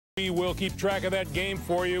We will keep track of that game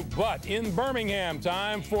for you, but in Birmingham,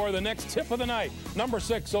 time for the next tip of the night. Number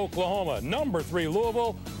 6, Oklahoma. Number 3,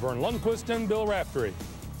 Louisville. Vern Lundquist and Bill Raftery.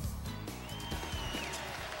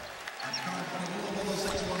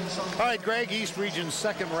 All right, Greg, East Region's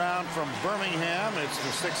second round from Birmingham. It's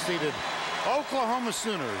the 6th-seeded Oklahoma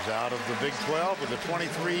Sooners out of the Big 12 with a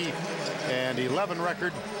 23-11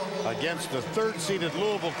 record against the 3rd-seeded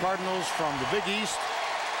Louisville Cardinals from the Big East.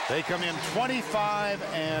 They come in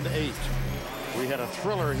 25-8. We had a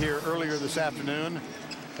thriller here earlier this afternoon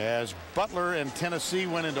as Butler and Tennessee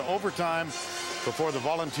went into overtime before the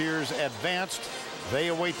Volunteers advanced. They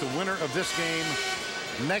await the winner of this game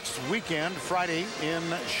next weekend, Friday, in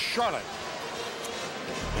Charlotte.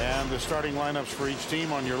 And the starting lineups for each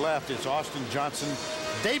team on your left, it's Austin Johnson,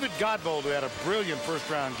 David Godbold, who had a brilliant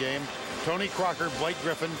first-round game, Tony Crocker, Blake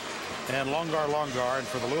Griffin, and Longar. And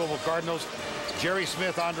for the Louisville Cardinals, Jerry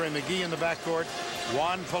Smith, Andre McGee in the backcourt,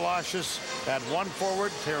 Juan Palacios at 1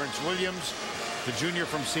 forward, Terrence Williams, the junior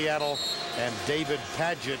from Seattle, and David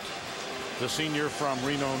Padgett, the senior from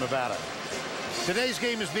Reno, Nevada. Today's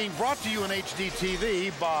game is being brought to you in HD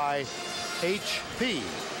TV by HP.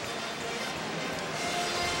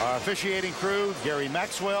 Our officiating crew, Gary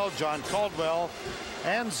Maxwell, John Caldwell,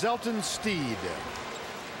 and Zelton Steed.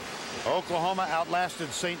 Oklahoma outlasted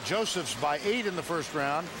St. Joseph's by 8 in the first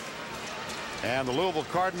round. And the Louisville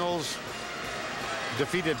Cardinals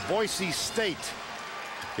defeated Boise State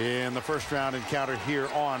in the first round encounter here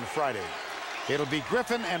on Friday. It'll be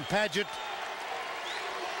Griffin and Padgett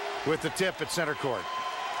with the tip at center court.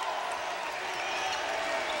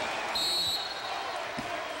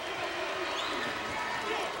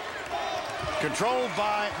 Controlled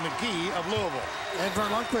by McGee of Louisville. And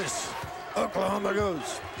Vern Lundquist. Oklahoma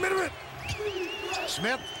goes. Minute.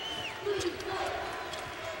 Smith.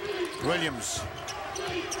 Williams.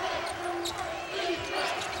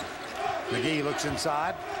 McGee looks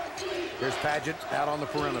inside. Here's Padgett out on the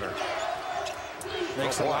perimeter.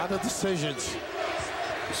 Makes a lot of decisions.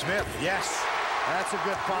 Smith, yes. That's a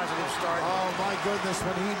good positive start. Oh, my goodness,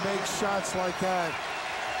 when he makes shots like that,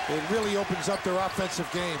 it really opens up their offensive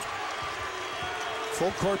game.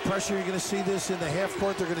 Full court pressure, you're going to see this in the half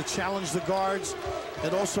court. They're going to challenge the guards.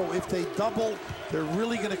 And also, if they double, they're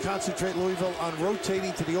really going to concentrate Louisville on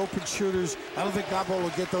rotating to the open shooters. I don't think Gabo will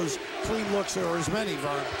get those clean looks or as many,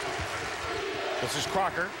 Vern. This is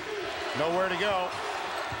Crocker. Nowhere to go.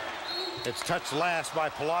 It's touched last by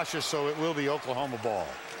Palacios, so it will be Oklahoma ball.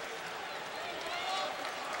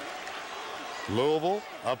 Louisville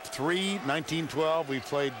up 3, 19-12. We've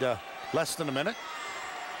played less than a minute.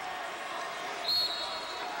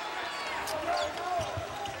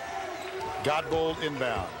 Godbold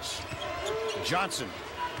inbounds. Johnson.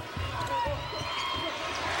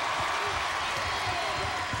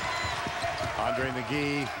 Andre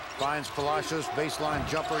McGee finds Palacios. Baseline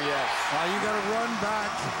jumper, yes. You got to run back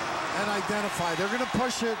and identify. They're going to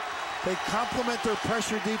push it. They complement their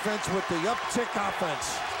pressure defense with the uptick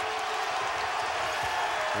offense.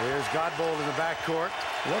 Here's Godbold in the backcourt.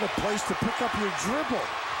 What a place to pick up your dribble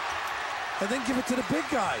and then give it to the big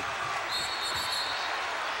guy.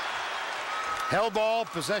 Hell ball,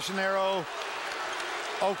 possession arrow,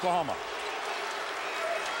 Oklahoma.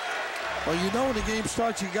 Well, you know when the game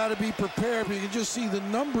starts, you got to be prepared. But you can just see the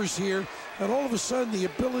numbers here, and all of a sudden the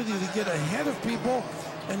ability to get ahead of people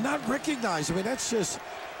and not recognize. I mean, that's just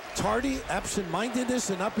tardy,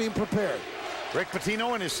 absent-mindedness, and not being prepared. Rick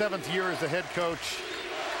Pitino in his 7th year as the head coach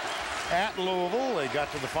at Louisville. They got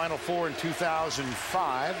to the Final Four in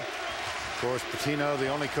 2005. Of course, Pitino, the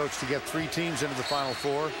only coach to get 3 teams into the Final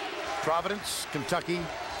Four. Providence, Kentucky,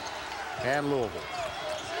 and Louisville.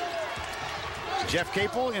 Jeff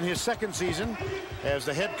Capel in his 2nd season as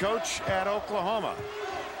the head coach at Oklahoma.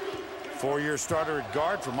 4-year starter at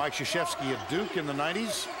guard for Mike Krzyzewski at Duke in the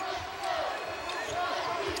 90s.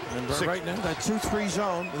 And right now, that 2-3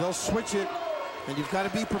 zone, they'll switch it, and you've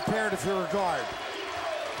got to be prepared if you're a guard.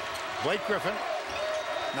 Blake Griffin.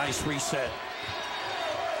 Nice reset.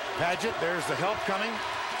 Padgett, there's the help coming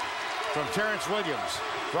from Terrence Williams.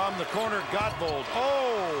 From the corner, Godbold.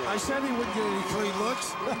 Oh! I said he wouldn't get any clean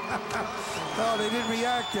looks. No, they didn't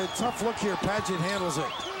react. A tough look here. Padgett handles it.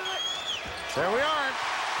 There we are.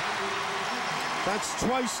 That's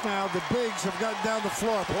twice now the bigs have gotten down the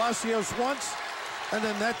floor. Palacios once, and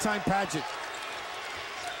then that time Padgett.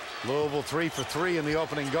 Louisville 3 for 3 in the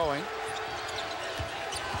opening going.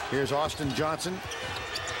 Here's Austin Johnson.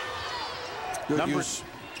 Good use.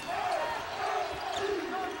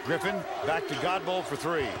 Griffin back to Godbold for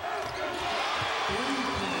 3.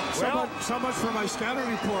 So much for my scouting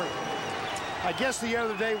report. I guess the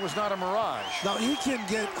other day was not a mirage. Now he can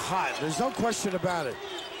get hot. There's no question about it.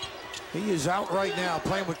 He is out right now,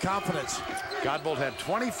 playing with confidence. Godbold had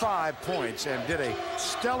 25 points and did a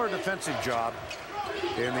stellar defensive job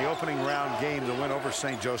in the opening round game to win over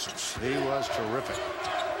St. Joseph's. He was terrific.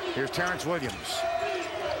 Here's Terrence Williams.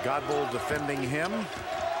 Godbold defending him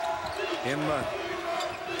in the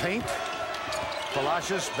paint.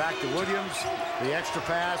 Palacios back to Williams. The extra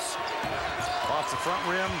pass off the front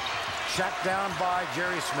rim. Shot down by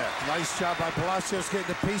Jerry Smith. Nice job by Palacios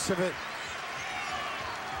getting a piece of it.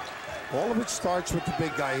 All of it starts with the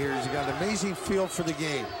big guy here. He's got an amazing feel for the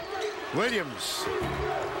game. Williams.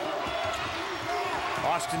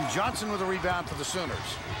 Austin Johnson with a rebound for the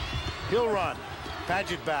Sooners. He'll run.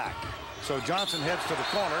 Paget back. So Johnson heads to the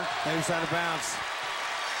corner. And he's out of bounds.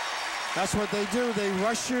 That's what they do. They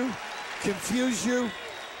rush you, confuse you,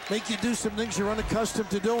 make you do some things you're unaccustomed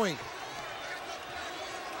to doing.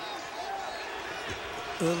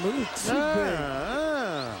 A little too big.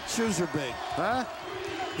 Shoes are big. Huh?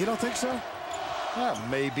 You don't think so?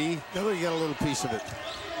 Maybe. No, you got a little piece of it.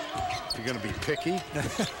 If you're going to be picky.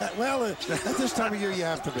 Well, at this time of year, you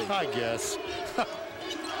have to be. I guess.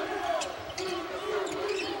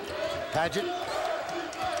 Paget.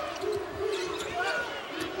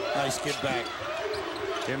 Nice get back.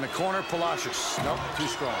 In the corner, Palacios. Nope, too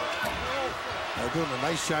strong. They're doing a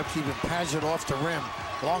nice job keeping Paget off the rim.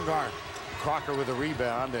 Long guard. Crocker with a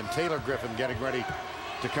rebound, and Taylor Griffin getting ready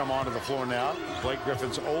to come onto the floor now. Blake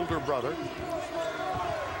Griffin's older brother.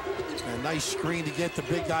 A nice screen to get the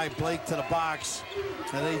big guy Blake to the box.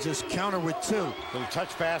 And they just counter with two. Little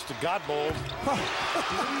touch pass to Godbold.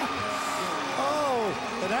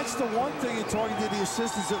 Oh, and that's the one thing in talking to the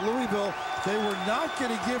assistants at Louisville. They were not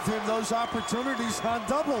going to give him those opportunities on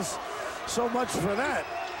doubles. So much for that.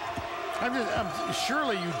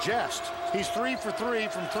 Surely you jest. He's 3 for 3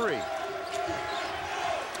 from 3.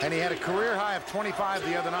 And he had a career high of 25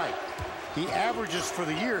 the other night. He averages for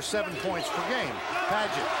the year 7 points per game.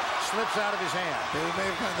 Paget slips out of his hand. They may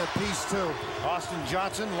have gotten that piece too. Austin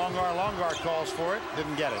Johnson, Longar calls for it.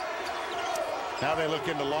 Didn't get it. Now they look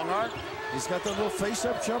into Longar. He's got that little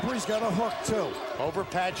face-up jumper. He's got a hook too. Over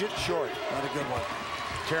Paget, short. Not a good one.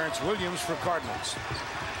 Terrence Williams for Cardinals.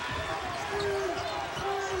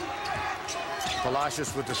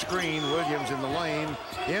 Palacios with the screen. Williams in the lane.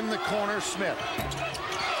 In the corner, Smith.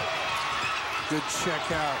 Good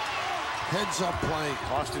check out. Heads up play.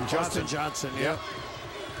 Austin Johnson. Austin Johnson, yeah.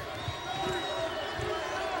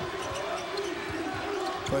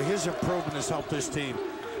 But his improvement has helped this team.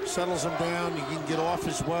 Settles them down. You can get off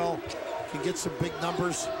as well. Can get some big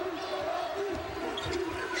numbers.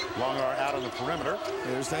 Longar out on the perimeter.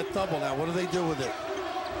 There's that double now. What do they do with it?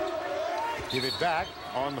 Give it back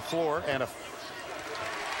on the floor and a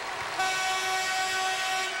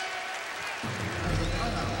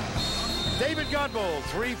David Godbold,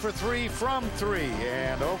 3 for 3 from 3,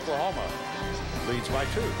 and Oklahoma leads by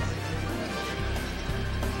 2.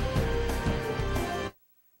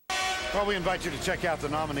 Well, we invite you to check out the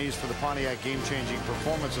nominees for the Pontiac game-changing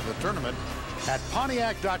performance of the tournament at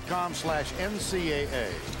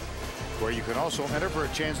Pontiac.com/NCAA, where you can also enter for a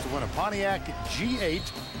chance to win a Pontiac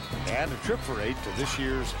G8 and a trip for 8 to this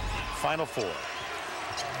year's Final Four.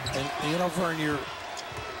 And you know, Vern, you're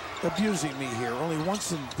abusing me here. Only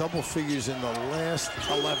once in double figures in the last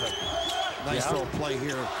 11. Nice little play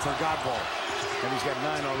here for Godbold. And he's got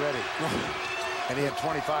 9 already. And he had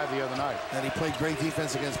 25 the other night. And he played great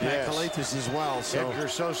defense against Pankalatis as well. So Edgar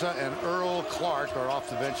Sosa and Earl Clark are off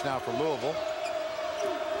the bench now for Louisville.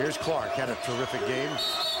 Here's Clark. Had a terrific game.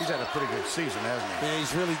 He's had a pretty good season, hasn't he? Yeah,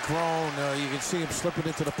 he's really grown. You can see him slipping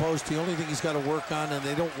into the post. The only thing he's got to work on, and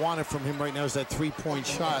they don't want it from him right now, is that three-point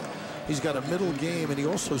shot. He's got a middle game, and he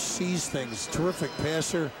also sees things. Terrific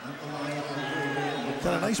passer.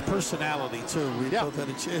 Got a nice personality, too.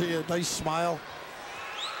 A nice smile.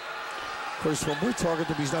 Of course, when we're talking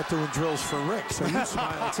to him, he's not doing drills for Rick, so he'd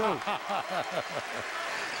smile, too.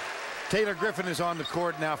 Taylor Griffin is on the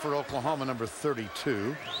court now for Oklahoma, number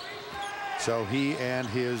 32. So he and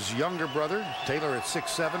his younger brother, Taylor at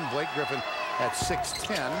 6'7", Blake Griffin at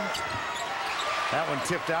 6'10". That one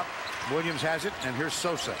tipped out. Williams has it, and here's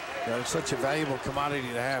Sosa. Yeah, it's such a valuable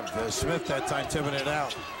commodity to have. Smith that time tipping it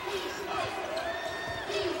out.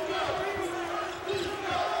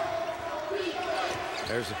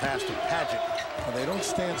 There's the pass to Paget. And they don't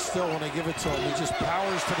stand still when they give it to him. He just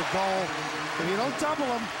powers to the goal. If you don't double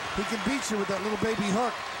him, he can beat you with that little baby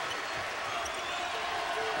hook.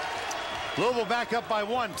 Louisville back up by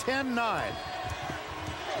 1, 10-9.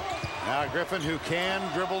 Now Griffin, who can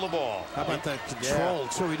dribble the ball. How about that control,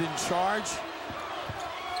 too? He didn't charge.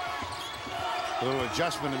 A little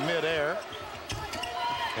adjustment in midair.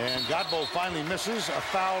 And Godbold finally misses. A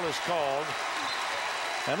foul is called.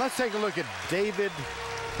 And let's take a look at David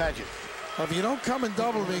Padgett. If you don't come and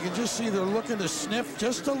double him, you can just see they're looking to sniff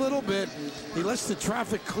just a little bit. He lets the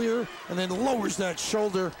traffic clear and then lowers that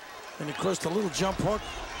shoulder. And of course, the little jump hook.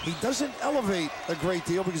 He doesn't elevate a great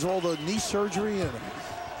deal because of all the knee surgery and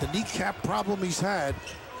the kneecap problem he's had.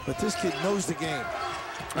 But this kid knows the game.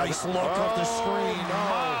 Nice look off the screen.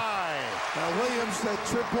 Now Williams, that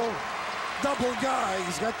triple double guy.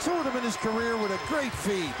 He's got 2 of them in his career with a great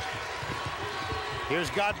feed. Here's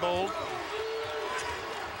Godbold.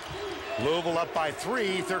 Louisville up by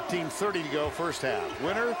 3, 13:30 to go first half.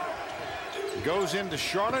 Winner goes into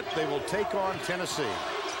Charlotte. They will take on Tennessee.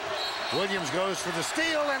 Williams goes for the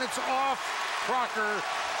steal, and it's off. Crocker,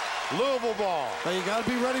 Louisville ball. Now you got to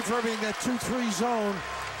be ready for being that 2-3 zone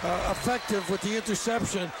effective with the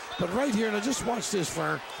interception. But right here, now just watch this,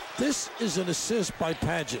 Fern. This is an assist by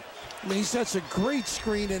Padgett. I mean, he sets a great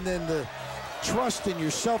screen, and then the trust in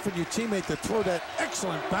yourself and your teammate to throw that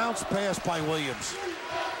excellent bounce pass by Williams.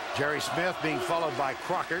 Jerry Smith being followed by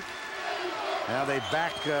Crocker. Now they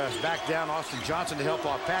back down Austin Johnson to help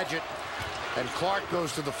off Padgett. And Clark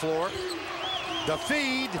goes to the floor. The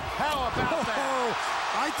feed. How about that?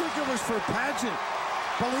 I think it was for Padgett.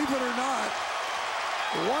 Believe it or not.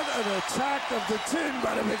 What an attack of the 10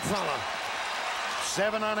 by the big fella.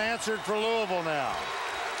 7 unanswered for Louisville now.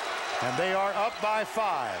 And they are up by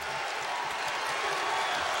 5.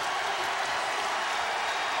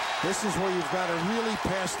 This is where you've got to really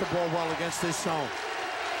pass the ball well against this zone.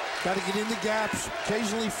 Got to get in the gaps,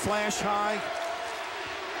 occasionally flash high.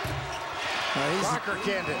 Crocker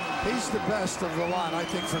candid. He's the best of the lot, I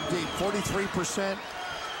think, from deep. 43%.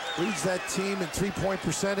 Leads that team in three-point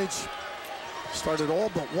percentage. Started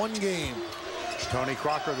all but 1 game. Tony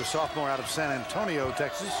Crocker, the sophomore out of San Antonio,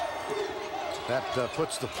 Texas. That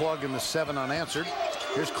puts the plug in the 7 unanswered.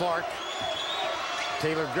 Here's Clark.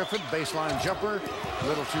 Taylor Griffin, baseline jumper, a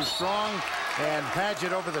little too strong, and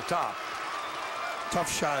Padgett over the top.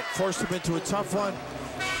 Tough shot, forced him into a tough one,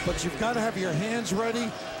 but you've got to have your hands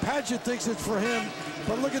ready. Padgett thinks it's for him,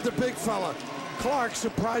 but look at the big fella. Clark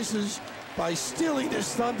surprises by stealing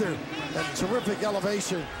his thunder and terrific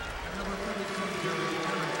elevation.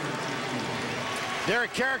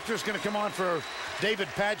 Derek Character's going to come on for David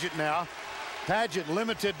Padgett now. Padgett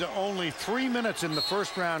limited to only 3 minutes in the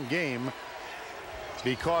first round game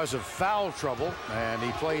because of foul trouble, and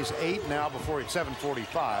he plays 8 now before it's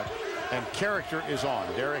 7:45, and Character is on.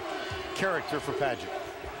 Derek Character for Padgett.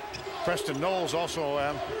 Preston Knowles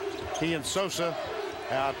also he and Sosa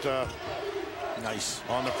out nice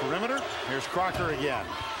on the perimeter. Here's Crocker again.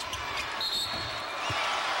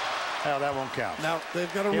 Well, that won't count. Now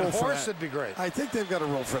they've got a rule for that. It'd be great. I think they've got a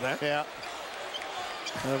rule for that. Yeah.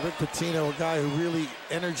 Rick Pitino, a guy who really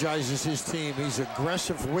energizes his team. He's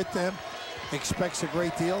aggressive with them. Expects a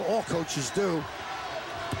great deal. All coaches do.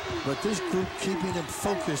 But this group keeping him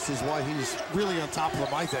focused is why he's really on top of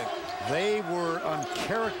them, I think. They were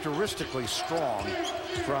uncharacteristically strong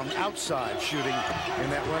from outside shooting in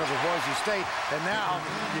that win over Boise State. And now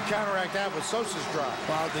you counteract that with Sosa's drive.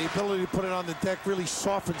 Well, the ability to put it on the deck really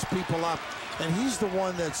softens people up. And he's the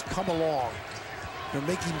one that's come along. They're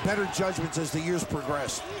making better judgments as the years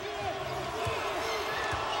progress.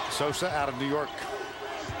 Sosa out of New York.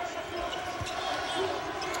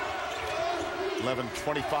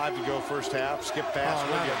 11:25 to go first half. Skip pass.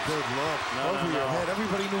 Not a good look. Over your head.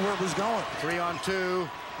 Everybody knew where it was going. 3-on-2.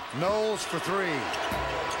 Knowles for 3.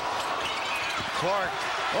 Clark.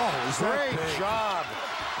 Oh, great job.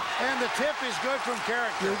 And the tip is good from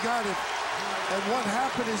Character. You got it. And what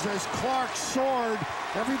happened is as Clark soared,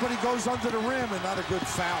 everybody goes under the rim, and not a good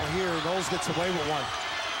foul here. Knowles gets away with one.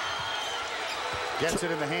 Gets it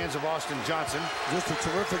in the hands of Austin Johnson. Just a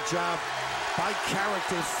terrific job by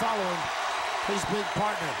Character following his big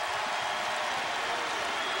partner.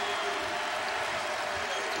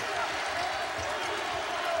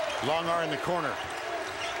 Longar in the corner.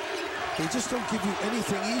 They just don't give you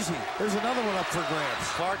anything easy. There's another one up for grabs.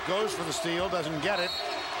 Clark goes for the steal, doesn't get it,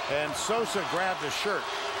 and Sosa grabbed his shirt.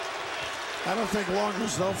 I don't think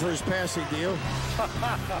Longar's known for his passing deal.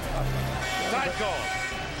 Tight call.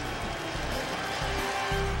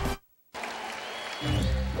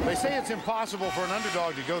 They say it's impossible for an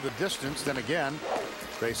underdog to go the distance. Then again,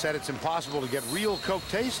 they said it's impossible to get real Coke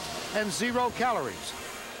taste and 0 calories.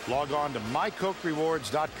 Log on to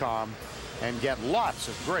mycokerewards.com and get lots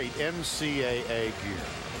of great NCAA gear.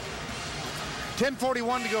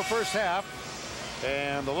 10:41 to go first half.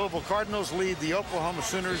 And the Louisville Cardinals lead the Oklahoma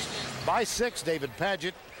Sooners by 6. David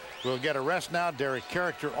Padgett will get a rest now. Derek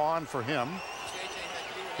Character on for him.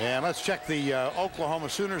 And let's check the Oklahoma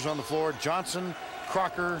Sooners on the floor. Johnson,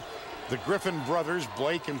 Crocker, the Griffin brothers,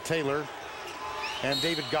 Blake and Taylor. and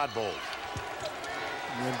David Godbold.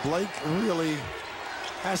 And Blake really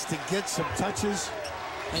has to get some touches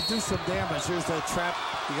and do some damage. Here's that trap.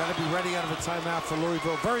 You got to be ready out of a timeout for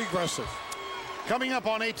Louisville. Very aggressive. Coming up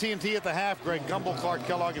on AT&T at the half, Greg Gumbel, Clark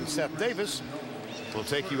Kellogg, and Seth Davis will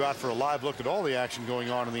take you out for a live look at all the action going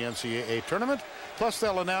on in the NCAA tournament. Plus,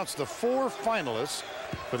 they'll announce the 4 finalists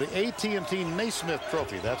for the AT&T Naismith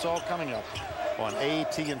Trophy. That's all coming up on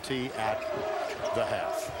AT&T at the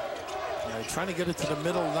half. Yeah, trying to get it to the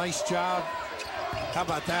middle. Nice job. How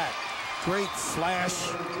about that? Great flash.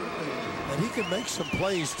 And he can make some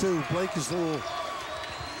plays, too. Blake is a little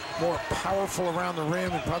more powerful around the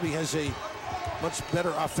rim and probably has a much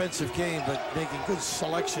better offensive game, but making good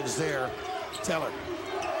selections there.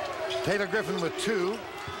 Taylor Griffin with 2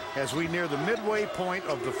 as we near the midway point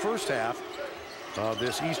of the first half of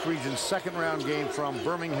this East Region second round game from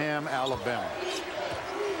Birmingham, Alabama.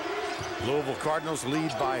 Louisville Cardinals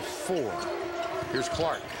lead by 4. Here's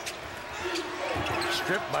Clark.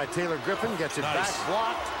 Stripped by Taylor Griffin, gets it back,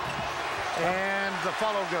 blocked, and the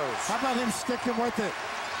follow goes. How about him sticking with it?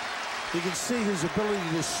 You can see his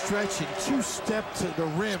ability to stretch and 2-step to the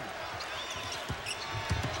rim.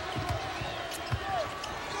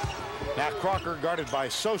 Matt Crocker guarded by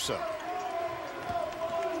Sosa.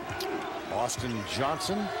 Austin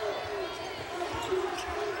Johnson.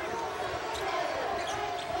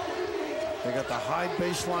 They got the high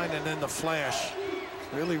baseline and then the flash.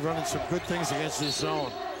 Really running some good things against this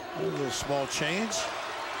zone. There's a small change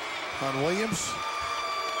on Williams.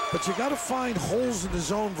 But you got to find holes in the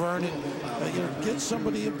zone, Vern, and get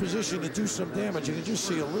somebody in position to do some damage. You can just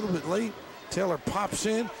see a little bit late. Taylor pops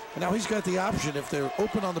in, and now he's got the option. If they're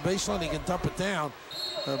open on the baseline, he can dump it down.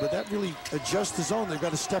 But that really adjusts the zone. They've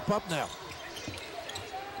got to step up now.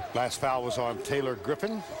 Last foul was on Taylor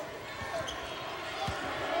Griffin.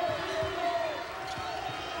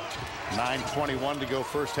 9:21 to go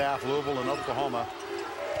first half. Louisville and Oklahoma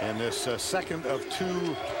in this second of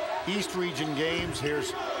 2 East Region games.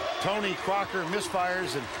 Here's Tony Crocker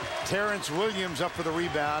misfires and Terrence Williams up for the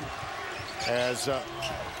rebound as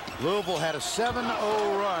Louisville had a 7-0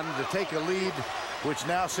 run to take a lead, which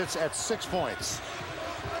now sits at 6 points.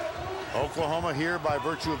 Oklahoma here by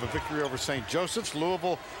virtue of a victory over St. Joseph's.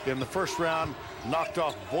 Louisville in the first round knocked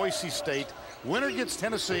off Boise State. Winner gets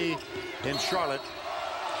Tennessee in Charlotte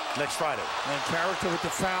next Friday. And character with the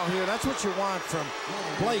foul here. That's what you want from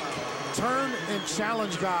Blake. Turn and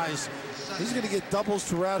challenge guys. He's going to get doubles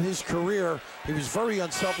throughout his career. He was very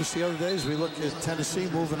unselfish the other day as we look at Tennessee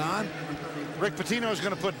moving on. Rick Pitino is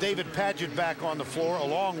going to put David Padgett back on the floor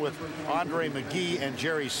along with Andre McGee and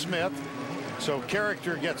Jerry Smith. So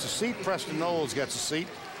character gets a seat. Preston Knowles gets a seat.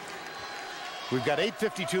 We've got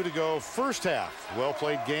 8:52 to go. First half.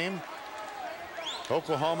 Well-played game.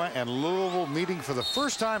 Oklahoma and Louisville meeting for the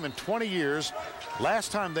first time in 20 years.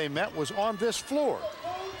 Last time they met was on this floor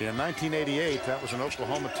in 1988. That was an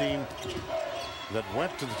Oklahoma team that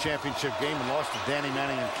went to the championship game and lost to Danny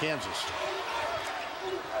Manning in Kansas.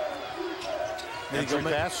 Entry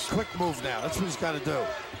pass. Quick move now. That's what he's got to do.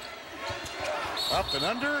 Up and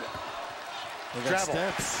under. They got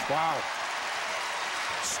steps. Wow.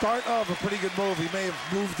 Start of a pretty good move. He may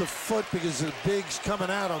have moved the foot because the big's coming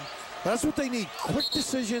at him. That's what they need. Quick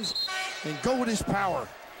decisions and go with his power.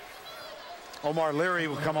 Omar Leary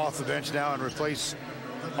will come off the bench now and replace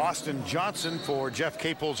Austin Johnson for Jeff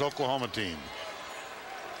Capel's Oklahoma team.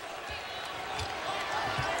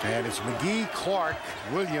 And it's McGee, Clark,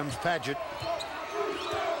 Williams, Padgett,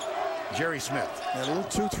 Jerry Smith. And a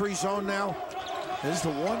little 2-3 zone now. This is the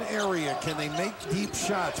one area. Can they make deep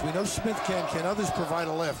shots? We know Smith can. Can others provide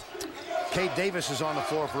a lift? Cade Davis is on the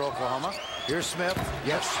floor for Oklahoma. Here's Smith.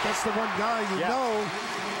 Yes. That's the one guy you know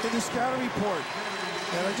in the scouting report.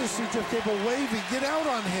 And I just see Jeff Capel waving. Get out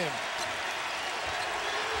on him.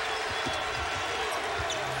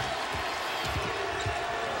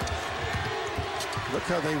 Look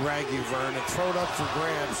how they rag you, Vern, and throw it up for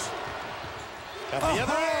grabs. At the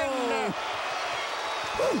other end.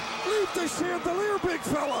 Leave the chandelier, big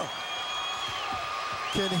fella.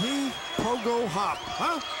 Can he pogo hop,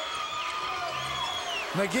 huh?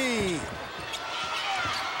 McGee.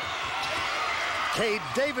 Cade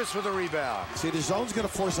Davis with a rebound. See, the zone's going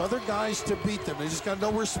to force other guys to beat them. They just got to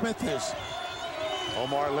know where Smith is.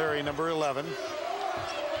 Omar Leary, number 11.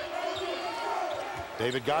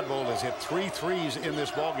 David Godbold has hit 3 threes in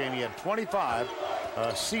this ballgame. He had 25,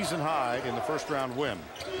 season high in the first round win.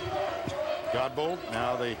 Godbold,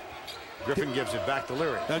 now Griffin gives it back to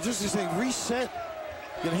Leary. Now just to say, reset.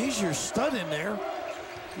 You know, he's your stud in there.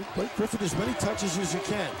 You play Griffin as many touches as you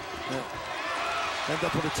can. Yeah. End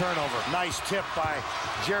up with a turnover. Nice tip by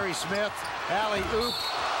Jerry Smith. Alley-oop.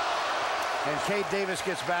 And Cade Davis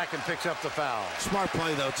gets back and picks up the foul. Smart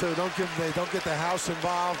play, though, too. Don't get the house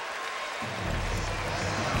involved.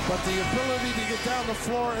 But the ability to get down the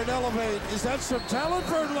floor and elevate, is that some talent?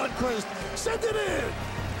 Vern Lundquist, send it in.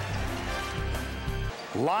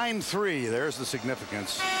 Line 3, there's the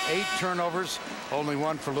significance. 8 turnovers, only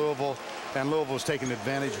 1 for Louisville. And Louisville's taken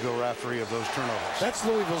advantage, Bill Raftery, of those turnovers. That's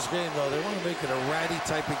Louisville's game, though. They want to make it a ratty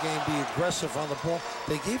type of game, be aggressive on the ball.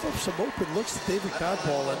 They gave up some open looks to David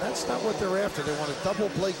Godball, and that's not what they're after. They want to double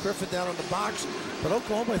Blake Griffin down in the box. But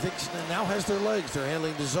Oklahoma, I think, now has their legs. They're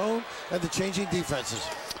handling the zone and the changing defenses.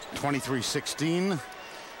 23-16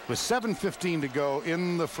 with 7:15 to go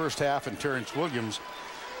in the first half, and Terrence Williams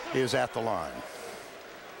is at the line.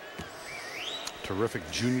 Terrific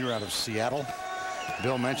junior out of Seattle.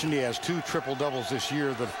 Bill mentioned he has 2 triple-doubles this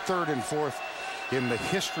year, the 3rd and 4th in the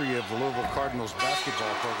history of the Louisville Cardinals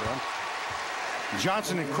basketball program.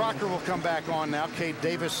 Johnson and Crocker will come back on now. Cade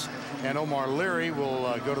Davis and Omar Leary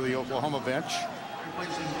will go to the Oklahoma bench.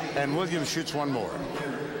 And Williams shoots one more.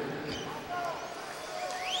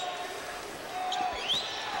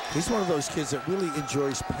 He's one of those kids that really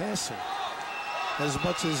enjoys passing as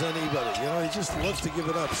much as anybody. You know, he just loves to give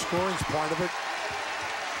it up. Scoring's part of it.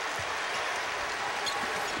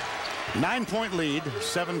 9-point lead,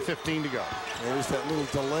 7:15 to go. There's that little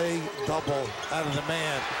delay double out of the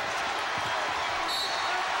man.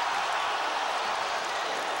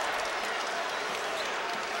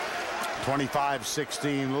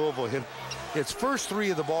 (25-16) Louisville hit its first 3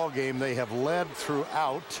 of the ball game. They have led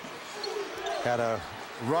throughout. Had a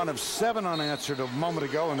run of 7 unanswered a moment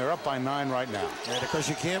ago, and they're up by 9 right now. And because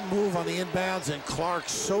you can't move on the inbounds, and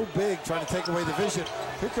Clark's so big trying to take away the vision,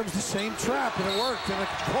 here comes the same trap, and it worked, and a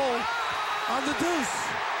pull on the deuce.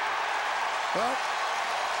 Well,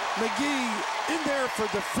 McGee in there for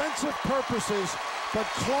defensive purposes, but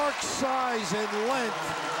Clark's size and length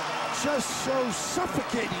just so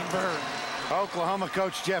suffocating, Vern. Oklahoma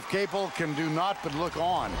coach Jeff Capel can do naught but look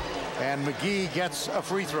on, and McGee gets a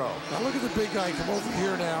free throw. Now look at the big guy come over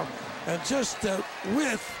here now, and just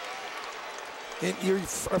width. And you're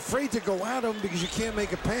afraid to go at him because you can't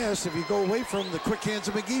make a pass. If you go away from him, the quick hands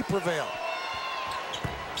of McGee prevail.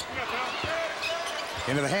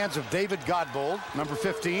 Into the hands of David Godbold, number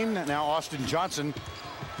 15. Now Austin Johnson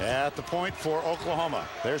at the point for Oklahoma.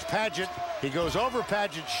 There's Padgett. He goes over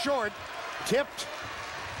Padgett short, tipped.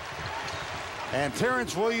 And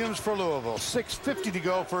Terrence Williams for Louisville. 6:50 to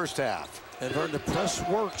go first half. And Vern, the press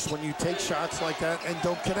works when you take shots like that and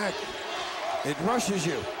don't connect. It rushes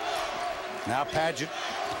you. Now Padgett.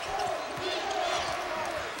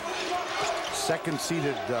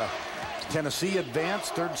 Second-seeded Tennessee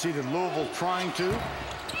advanced. Third-seeded Louisville trying to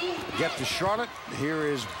get to Charlotte. Here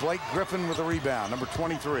is Blake Griffin with a rebound, number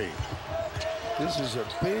 23. This is a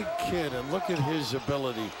big kid, and look at his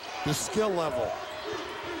ability, the skill level.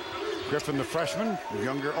 Griffin, the freshman,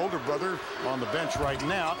 older brother on the bench right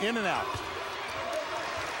now, in and out.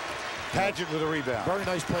 Padgett with a rebound. Very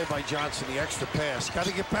nice play by Johnson, the extra pass. Got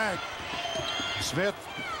to get back. Smith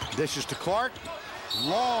dishes to Clark.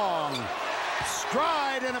 Long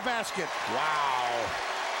stride and a basket. Wow.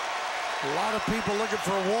 A lot of people looking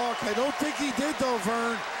for a walk. I don't think he did, though,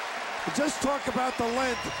 Vern. Just talk about the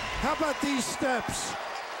length. How about these steps?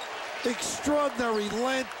 Extraordinary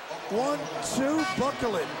length. 1, 2,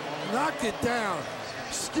 buckle it. Knock it down.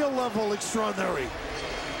 Skill level extraordinary.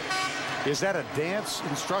 Is that a dance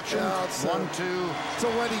instruction? Yeah, it's 1, 2. It's a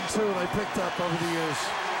wedding tune I picked up over the years.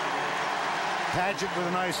 Padgett with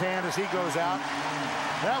a nice hand as he goes out.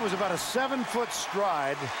 That was about a 7-foot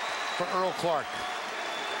stride for Earl Clark.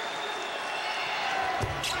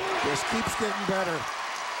 Just keeps getting better.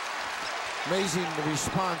 Amazing the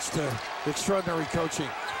response to extraordinary coaching.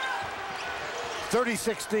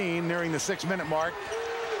 30-16, nearing the 6-minute mark.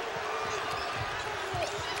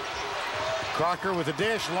 Crocker with a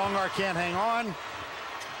dish. Longar can't hang on.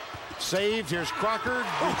 Saved. Here's Crocker.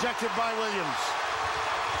 Rejected by Williams.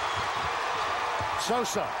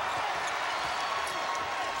 Sosa.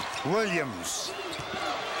 Williams.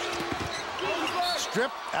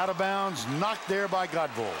 Stripped out of bounds. Knocked there by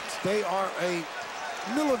Godbold. They are a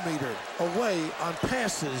millimeter away on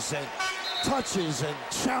passes and touches and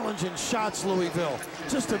challenging shots, Louisville.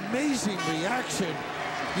 Just amazing reaction.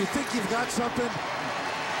 You think you've got something,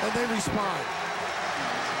 and they respond.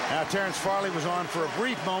 Now Terrence Farley was on for a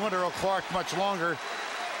brief moment. Earl Clark much longer.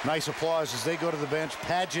 Nice applause as they go to the bench.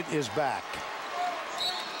 Padgett is back.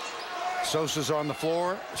 Sosa's on the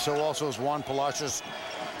floor. So also is Juan Palacios.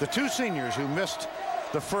 The 2 seniors who missed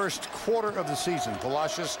the first quarter of the season.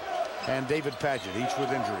 Palacios and David Padgett, each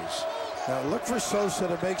with injuries. Now look for Sosa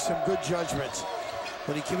to make some good judgments.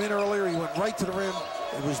 When he came in earlier, he went right to the rim,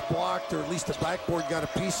 It was blocked, or at least the backboard got a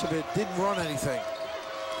piece of it. Didn't run anything.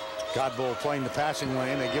 Godbold playing the passing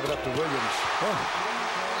lane. They give it up to Williams. Oh.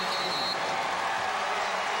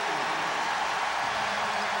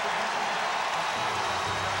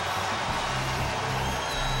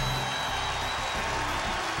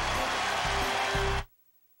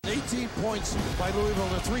 18 points by Louisville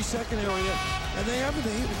in the 3-second area, and they haven't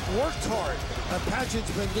even worked hard.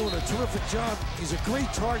 Paget's been doing a terrific job. He's a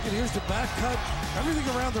great target. Here's the back cut, everything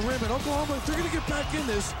around the rim. And Oklahoma, if they're going to get back in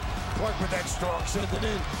this, Clark with that strong sent it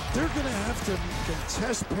in. They're going to have to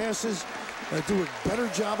contest passes, do a better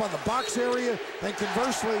job on the box area, and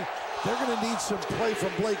conversely, they're going to need some play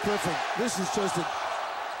from Blake Griffin. This is just a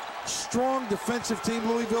strong defensive team,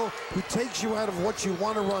 Louisville, who takes you out of what you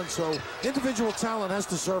want to run. So individual talent has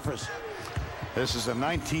to surface. This is a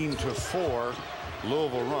 19-4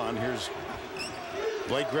 Louisville run. Here's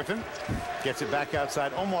Blake Griffin. Gets it back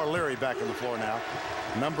outside. Omar Leary back on the floor now.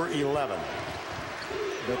 Number 11.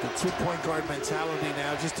 But the two-point guard mentality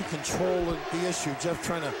now, just to control the issue. Jeff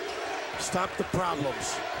trying to stop the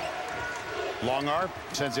problems. Longar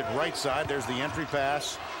sends it right side. There's the entry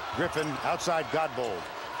pass. Griffin outside Godbold.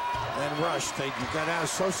 And rushed. You got out.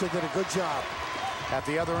 Sosa did a good job. At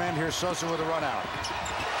the other end, here's Sosa with a run out.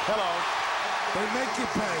 Hello. They make you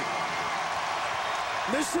pay.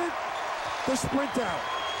 Miss it, the sprint out.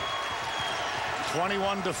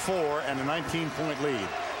 21-4 and a 19-point lead.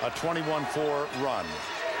 A 21-4 run.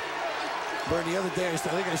 Bernie, the other day, I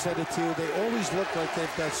think I said it to you, they always look like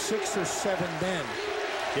they've got 6 or 7 men.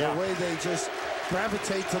 Yeah. The way they just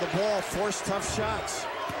gravitate to the ball, force tough shots.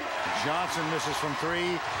 Johnson misses from 3,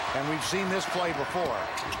 and we've seen this play before.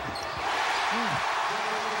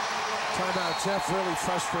 Timeout, Jeff really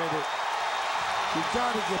frustrated. You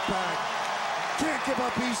got to get back. Can't give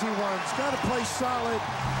up easy ones. Got to play solid.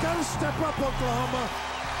 Got to step up, Oklahoma.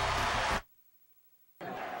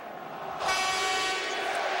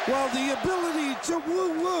 Well, the ability to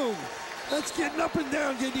woo-woo. That's getting up and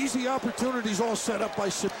down, getting easy opportunities all set up by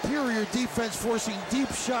superior defense, forcing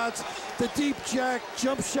deep shots, the deep jack,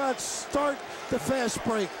 jump shots, start the fast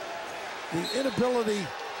break. The inability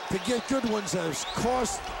to get good ones has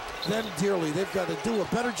cost them dearly. They've got to do a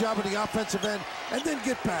better job of the offensive end and then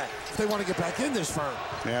get back if they want to get back in this firm.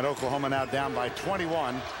 And Oklahoma now down by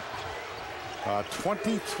 21.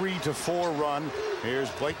 23-4 run. Here's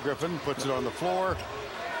Blake Griffin, puts it on the floor.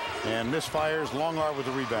 And misfires. Longar with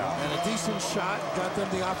the rebound. And a decent shot got them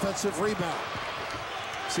the offensive rebound.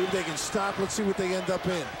 See if they can stop. Let's see what they end up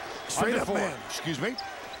in. Straight up man. Excuse me.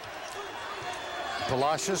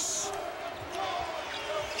 Palacios.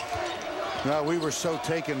 No, we were so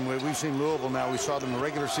taken. We've seen Louisville now. We saw them in the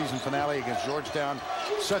regular season finale against Georgetown.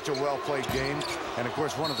 Such a well-played game. And, of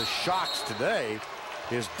course, one of the shocks today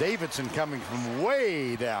is Davidson coming from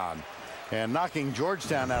way down and knocking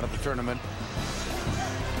Georgetown out of the tournament.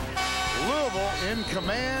 Louisville in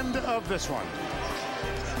command of this one.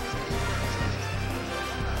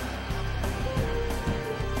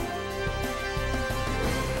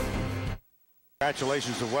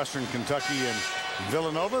 Congratulations to Western Kentucky and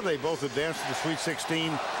Villanova. They both advanced to the Sweet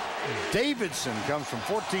 16. Davidson comes from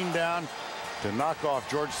 14 down to knock off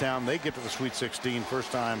Georgetown. They get to the Sweet 16,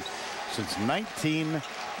 first time since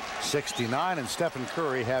 1969. And Stephen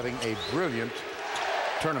Curry having a brilliant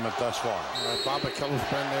tournament thus far. Bob McKellar's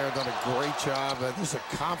been there, done a great job. This is a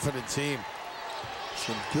confident team.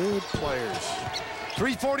 Some good players.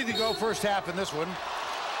 3:40 to go, first half in this one.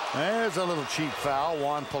 There's a little cheap foul.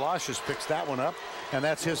 Juan Palacios picks that one up, and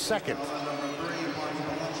that's his second.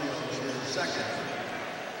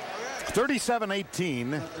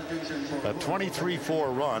 37-18, a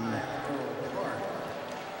 23-4 run.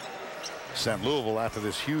 Sent Louisville after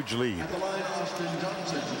this huge lead.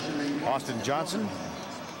 Austin Johnson,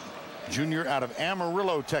 junior out of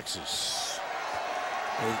Amarillo, Texas.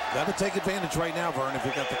 They've got to take advantage right now, Vern. If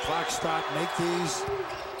you got the clock stopped, make these.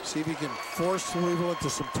 See if you can force Louisville into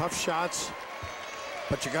some tough shots.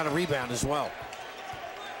 But you got to rebound as well.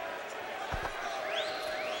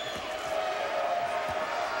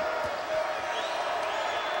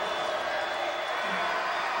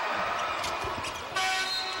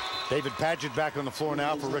 David Paget back on the floor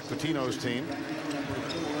now for Rick Pitino's team.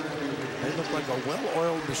 They look like a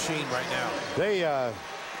well-oiled machine right now. They,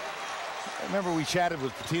 remember we chatted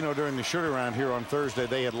with Pitino during the shoot-around here on Thursday.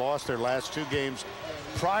 They had lost their last 2 games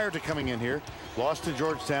prior to coming in here. Lost to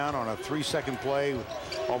Georgetown on a 3-second play with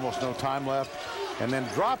almost no time left. And then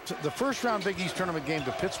dropped the first-round Big East tournament game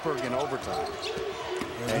to Pittsburgh in overtime.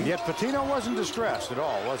 And yet Pitino wasn't distressed at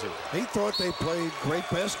all, was he? He thought they played great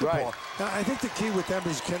basketball. Right. Now, I think the key with them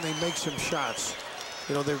is, can they make some shots?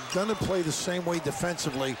 You know, they're going to play the same way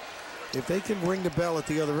defensively. If they can ring the bell at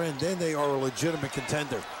the other end, then they are a legitimate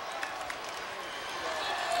contender.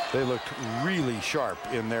 They looked really sharp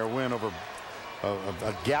in their win over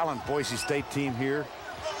a gallant Boise State team here.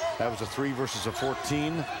 That was a 3 versus a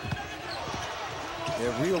 14.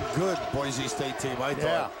 A real good Boise State team, I thought.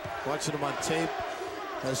 Yeah. Watching them on tape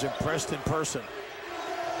has impressed in person.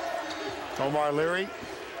 Omar Leary,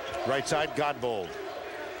 right side, Godbold.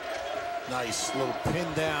 Nice little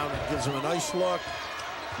pin down. It gives him a nice look.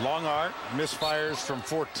 Long arc, misfires from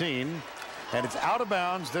 14, and it's out of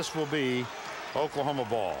bounds. This will be Oklahoma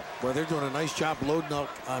ball. Well, they're doing a nice job loading up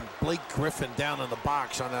on Blake Griffin down in the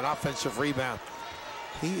box on that offensive rebound.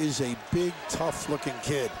 He is a big, tough-looking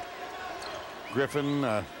kid.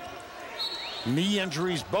 Griffin, knee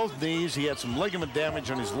injuries, both knees. He had some ligament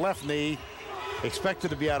damage on his left knee. Expected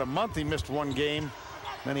to be out a month. He missed 1 game.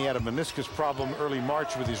 Then he had a meniscus problem early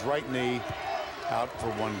March with his right knee, out for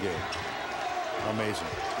 1 game. Amazing.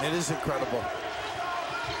 It is incredible.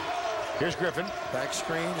 Here's Griffin. Back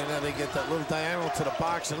screen, and then they get that little diagonal to the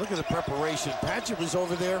box. And look at the preparation. Padgett was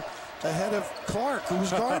over there ahead of Clark, who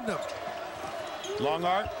was guarding him. Long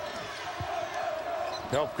arc.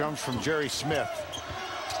 Help comes from Jerry Smith.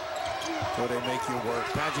 So they make you work.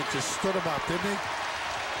 Padgett just stood him up, didn't he?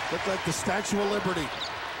 Looked like the Statue of Liberty.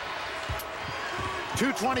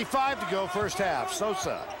 2:25 to go, first half.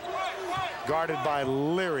 Sosa guarded by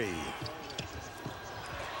Leary.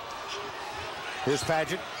 Here's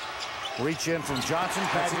Padgett. Reach in from Johnson.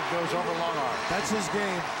 Padgett goes over long arm. That's his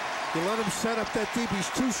game. You let him set up that deep. He's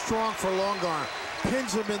too strong for long arm.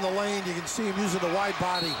 Pins him in the lane. You can see him using the wide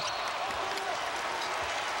body.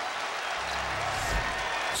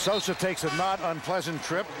 Sosa takes a not unpleasant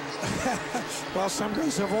trip. Well, some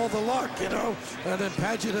guys have all the luck, you know. And then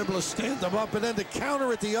Padgett able to stand him up. And then the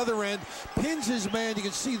counter at the other end. Pins his man. You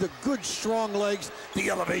can see the good, strong legs, the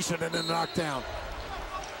elevation, and then knockdown.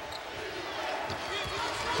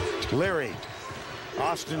 Leary.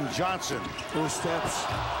 Austin Johnson. 2 steps.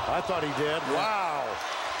 I thought he did. Wow.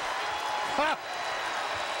 Ha!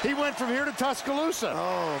 He went from here to Tuscaloosa.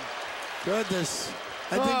 Oh, goodness.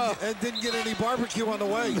 And didn't get any barbecue on the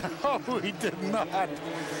way. No, he did not.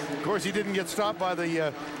 Of course, he didn't get stopped by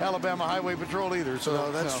the Alabama Highway Patrol either. So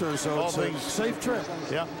no, that's true. So it's a safe trip.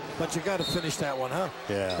 Yeah. But you got to finish that one, huh?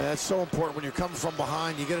 Yeah. And that's so important when you're coming from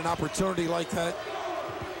behind. You get an opportunity like that.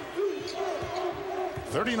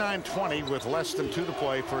 39-20 with less than 2 to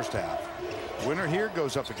play, first half. Winner here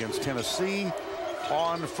goes up against Tennessee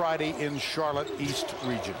on Friday in Charlotte, East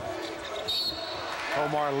Region.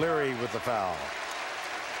 Omar Leary with the foul.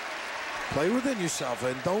 Play within yourself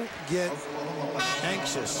and don't get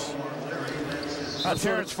anxious.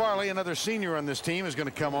 Terrence Farley, another senior on this team, is going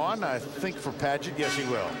to come on. I think for Padgett, yes, he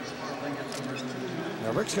will.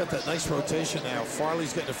 Now, Rick's got that nice rotation now.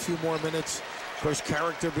 Farley's getting a few more minutes. Of course,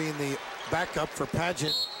 Character being the backup for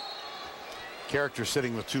Padgett. Character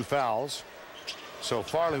sitting with 2 fouls. So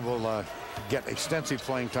Farley will get extensive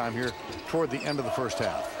playing time here toward the end of the first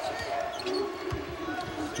half.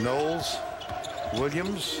 Knowles,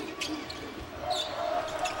 Williams.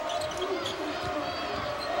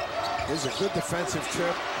 Here's a good defensive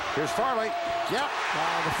trip. Here's Farley. Yep.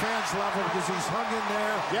 The fans love him because he's hung in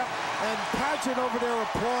there. Yep. And Padgett over there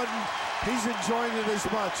applauding. He's enjoying it as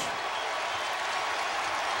much.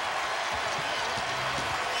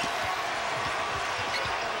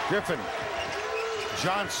 Griffin.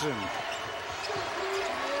 Johnson.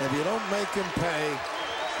 If you don't make him pay,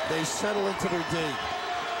 they settle into their D.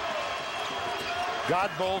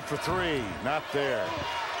 Godbold for 3. Not there.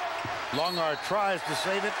 Longard tries to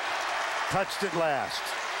save it. Touched it last.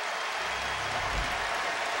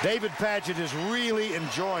 David Padgett is really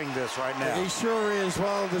enjoying this right now. He sure is.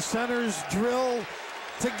 Well, the centers drill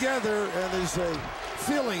together, and there's a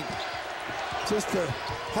feeling, just the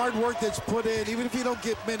hard work that's put in. Even if you don't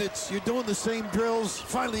get minutes, you're doing the same drills.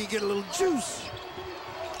 Finally, you get a little juice.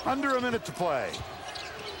 Under a minute to play.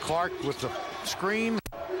 Clark with the screen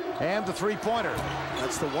and the 3-pointer.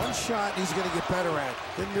 That's the one shot he's going to get better at.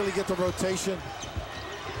 Didn't really get the rotation.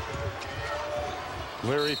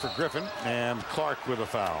 Leary for Griffin, and Clark with a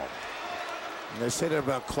foul. And they say that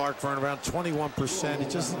about Clark, for around 21%.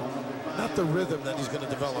 It's just not the rhythm that he's going to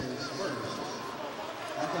develop.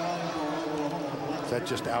 Is that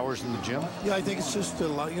just hours in the gym? Yeah, I think it's just a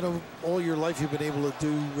lot. You know, all your life you've been able to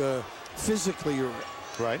do physically or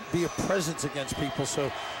be a presence against people.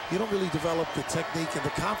 So you don't really develop the technique and the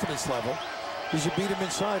confidence level because you beat them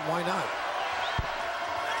inside. Why not?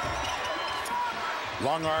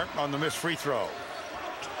 Longart on the missed free throw.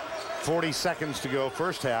 40 seconds to go,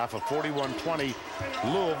 first half, a 41-20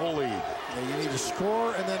 Louisville lead. Yeah, you need to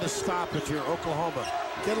score and then a stop if you're Oklahoma.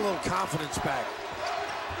 Get a little confidence back.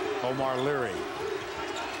 Omar Leary.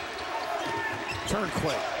 Turn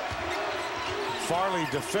quick. Farley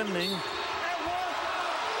defending.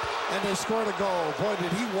 And they scored a goal. Boy,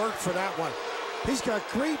 did he work for that one. He's got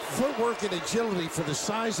great footwork and agility for the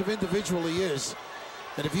size of individual he is.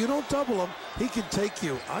 And if you don't double him, he can take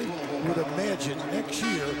you. I would imagine next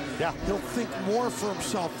year he'll think more for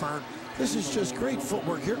himself, Vern. This is just great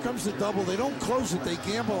footwork. Here comes the double. They don't close it. They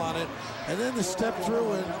gamble on it. And then the step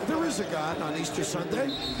through, and there is a God on Easter Sunday.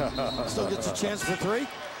 Still gets a chance for 3.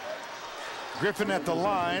 Griffin at the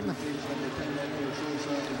line.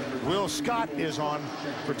 Will Scott is on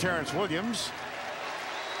for Terrence Williams.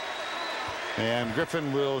 And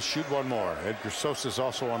Griffin will shoot one more. Edgar Sosa is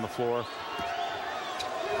also on the floor.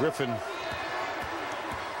 Griffin,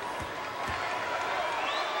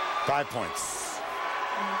 5 points.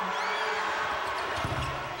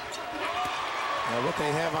 Now what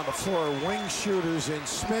they have on the floor are wing shooters in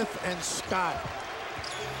Smith and Scott.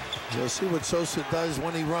 You'll see what Sosa does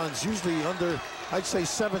when he runs, usually under, I'd say,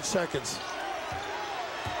 7 seconds.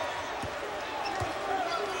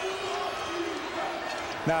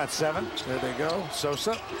 Now it's 7. There they go.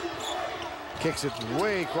 Sosa kicks it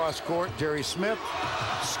way across court. Jerry Smith.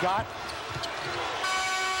 Scott.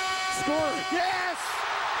 Score. Yes!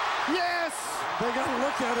 Yes! They got to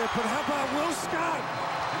look at it, but how about Will Scott?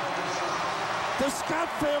 The Scott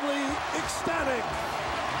family ecstatic.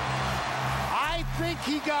 I think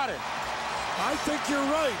he got it. I think you're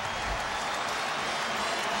right.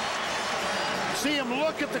 See him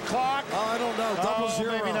look at the clock. Oh, I don't know. Double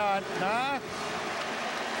zero. Maybe not. Huh?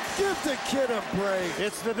 Give the kid a break.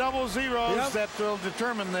 It's the double zeros that will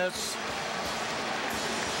determine this.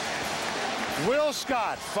 Will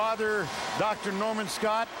Scott, father Dr. Norman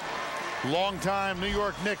Scott, longtime New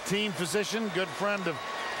York Knicks team physician, good friend of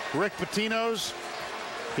Rick Pitino's.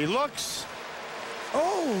 He looks.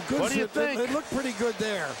 Oh, good. What do you think? It looked pretty good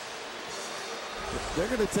there. They're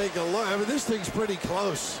going to take a look. I mean, this thing's pretty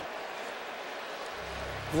close.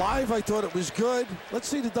 Live, I thought it was good. Let's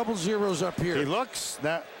see the double zeros up here. He looks.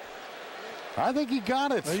 That. I think he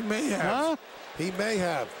got it. He may have. Huh? He may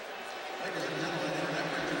have.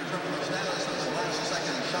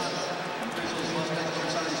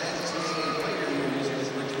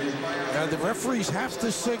 Now the referees have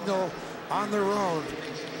to signal on their own.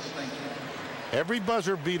 Every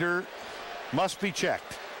buzzer beater must be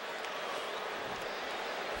checked.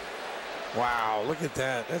 Wow, look at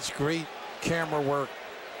that. That's great camera work.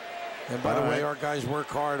 And by the way, our guys work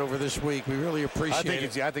hard over this week. We really appreciate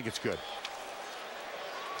it. I think it's good.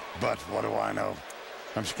 But what do I know?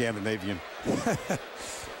 I'm Scandinavian.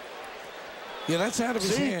 Yeah, that's out of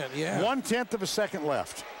his hand. Yeah. 1/10 of a second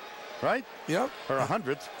left. Right? Yep. Or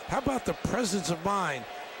 100th. How about the presence of mind?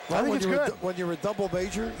 Well, I think it's good. When you're a double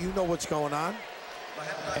major, you know what's going on.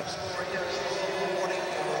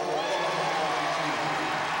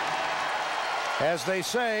 As they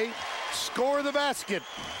say, score the basket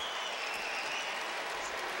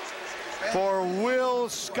for Will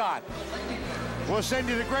Scott. We'll send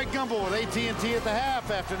you to Greg Gumbel with AT&T at the half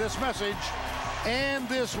after this message and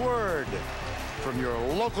this word from your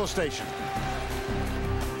local station.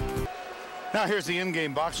 Now here's the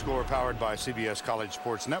in-game box score powered by CBS College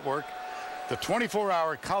Sports Network, the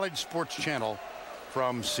 24-hour college sports channel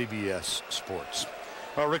from CBS Sports.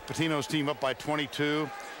 Well, Rick Pitino's team up by 22.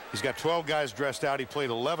 He's got 12 guys dressed out. He played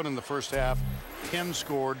 11 in the first half, 10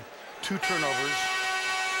 scored, 2 turnovers.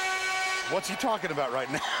 What's he talking about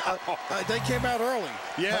right now? They came out early.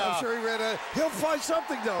 Yeah. I'm sure he read he'll find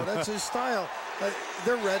something, though. That's his style.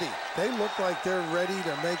 They're ready. They look like they're ready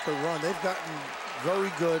to make a run. They've gotten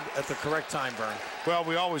very good at the correct time, Vern. Well,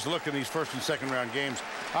 we always look in these first and second round games.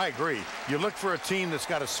 I agree. You look for a team that's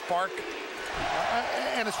got a spark,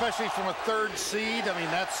 and especially from a third seed. I mean,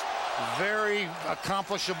 that's very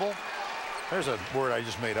accomplishable. There's a word I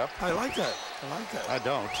just made up. I like that. I like that. I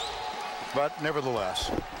don't. But nevertheless,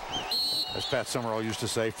 as Pat Summerall used to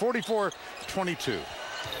say, 44-22.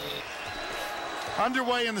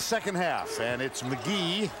 Underway in the second half, and it's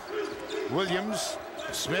McGee, Williams,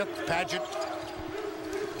 Smith, Padgett,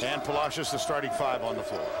 and Palacios, the starting 5 on the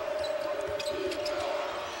floor.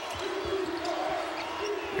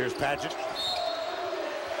 Here's Padgett.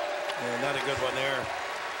 Yeah, not a good one there.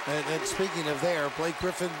 And speaking of there, Blake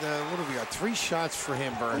Griffin, what have we got? 3 shots for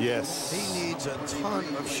him, Vern. Yes. He needs a ton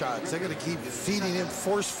of shots. They're going to keep feeding him,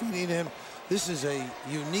 force feeding him. This is a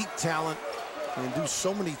unique talent. He can do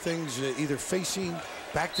so many things, either facing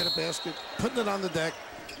back to the basket, putting it on the deck.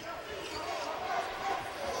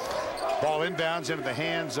 Ball inbounds into the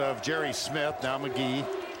hands of Jerry Smith. Now McGee.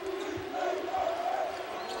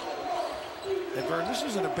 And Vern, this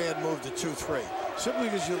isn't a bad move to 2-3. Simply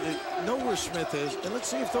because you know where Smith is, and let's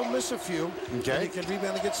see if they'll miss a few. Okay. And he can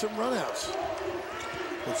rebound and get some runouts.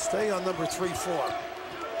 But stay on number 3-4.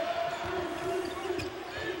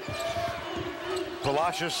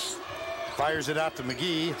 Palacios fires it out to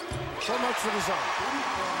McGee. So much for the zone.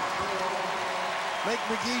 Make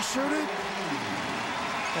McGee shoot it.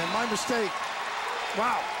 And my mistake.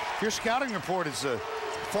 Wow. Your scouting report is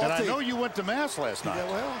faulty. And I know you went to Mass last night.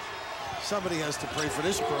 Yeah, well, somebody has to pray for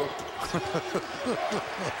this crew.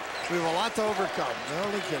 We have a lot to overcome. No,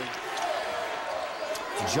 only kidding.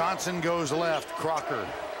 Johnson goes left. Crocker.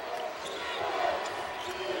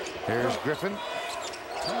 Here's Griffin.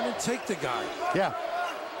 Come and take the guy. Yeah.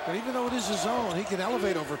 But even though it is his own, he can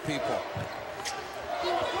elevate over people.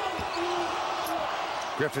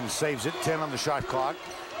 Griffin saves it. 10 on the shot clock.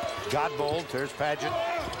 Godbold. There's Paget.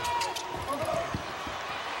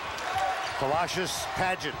 Palacios,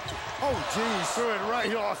 Paget. Oh, geez. Threw it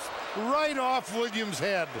right off Williams'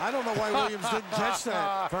 head. I don't know why Williams didn't catch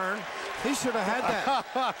that, Vern. He should have had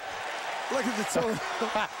that. Look at the two.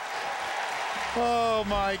 Oh,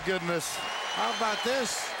 my goodness. How about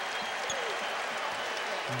this?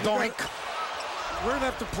 Doink. We're going to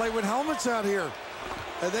have to play with helmets out here.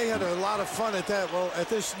 And they had a lot of fun at that. Well, at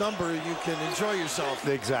this number, you can enjoy yourself.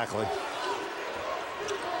 Exactly.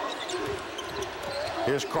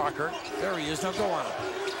 Here's Crocker. There he is. Now go on him.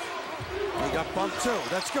 He got bumped, too.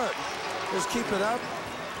 That's good. Just keep it up.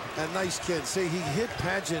 And nice kid. See, he hit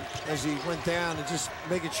Paget as he went down and just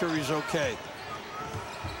making sure he's okay.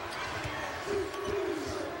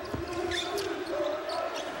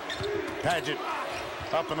 Paget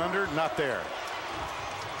up and under, not there.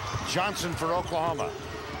 Johnson for Oklahoma.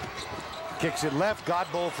 Kicks it left,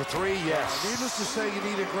 Godbold for 3, yes. Needless to say, you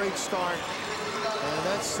need a great start. And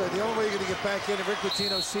that's the only way you're going to get back in. And Rick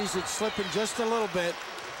Pitino sees it slipping just a little bit.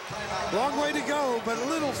 Long way to go, but a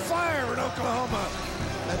little fire in Oklahoma.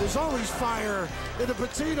 And there's always fire in the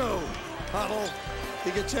Pitino huddle.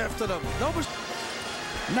 He gets after them.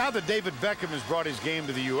 Now that David Beckham has brought his game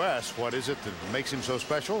to the U.S., what is it that makes him so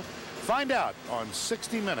special? Find out on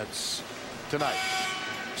 60 Minutes tonight.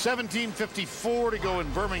 17:54 to go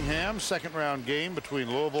in Birmingham. Second round game between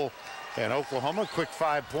Louisville and Oklahoma. Quick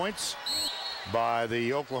 5 points by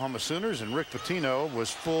the Oklahoma Sooners, and Rick Pitino was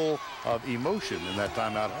full of emotion in that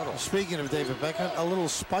timeout huddle. Speaking of David Beckham, a little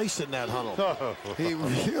spice in that huddle. He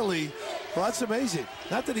really, well, that's amazing.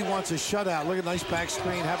 Not that he wants a shutout. Look at nice back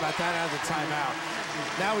screen. How about that out of the timeout?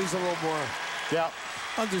 Now he's a little more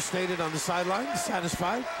understated on the sideline,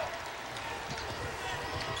 satisfied.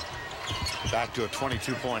 Back to a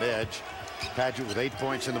 22-point edge. Paget with 8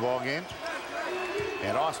 points in the ball game.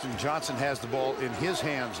 And Austin Johnson has the ball in his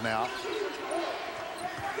hands now.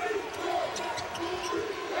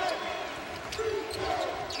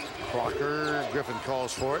 Crocker, Griffin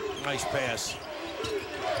calls for it. Nice pass.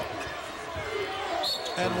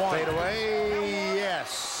 And one. Fade away,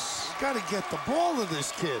 yes. Got to get the ball to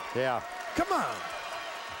this kid. Yeah. Come on.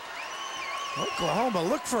 Oklahoma,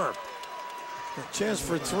 look for a chance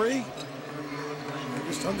for 3.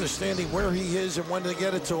 Just understanding where he is and when to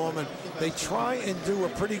get it to him. And they try and do a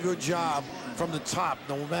pretty good job from the top,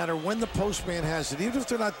 no matter when the postman has it. Even if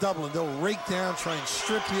they're not doubling, they'll rake down, try and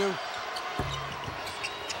strip you.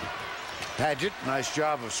 Paget, nice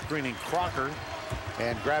job of screening Crocker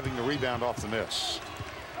and grabbing the rebound off the miss.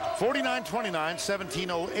 49-29,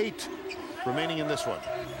 17:08 remaining in this one.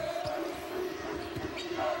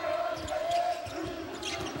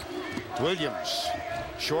 Williams,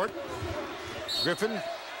 short. Griffin.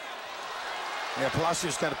 Yeah,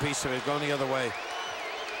 Palacios got a piece of it, going the other way.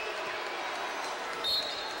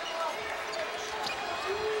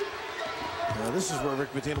 Now, this is where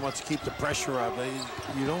Rick Pitino wants to keep the pressure up.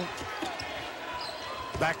 You don't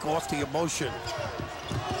back off the emotion.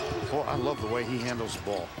 Oh, I love the way he handles the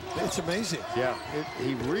ball. It's amazing. Yeah,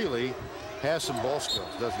 he really has some ball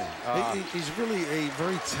skills, doesn't he? He's really a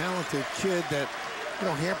very talented kid that, you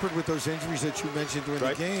know, hampered with those injuries that you mentioned during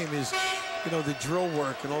the game is, you know, the drill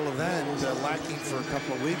work and all of that lacking for a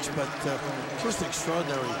couple of weeks, but just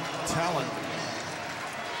extraordinary talent.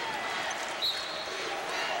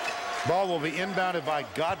 Ball will be inbounded by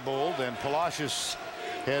Godbold, and Palacios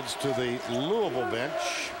heads to the Louisville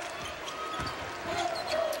bench.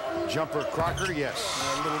 Jumper Crocker, yes.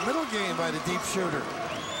 A little middle game by the deep shooter.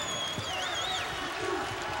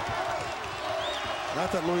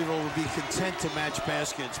 Not that Louisville would be content to match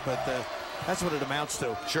baskets, but that's what it amounts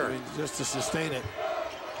to. Sure. I mean, just to sustain it.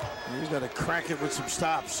 You've got to crack it with some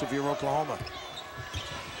stops if you're Oklahoma.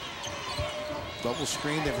 Double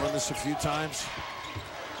screen, they've run this a few times.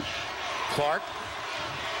 Clark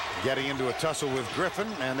getting into a tussle with Griffin,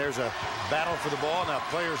 and there's a battle for the ball. Now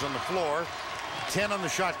players on the floor 10 on the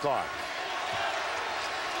shot clock.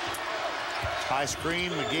 High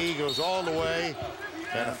screen. McGee goes all the way.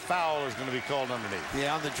 And a foul is going to be called underneath.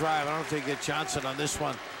 Yeah, on the drive. I don't think they get Johnson on this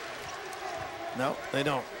one. No, they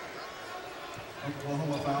don't.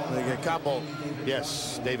 They get Godbold.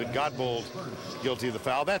 Yes, David Godbold guilty of the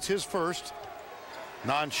foul. That's his first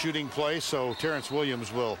non-shooting play, so Terrence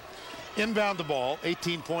Williams will inbound the ball.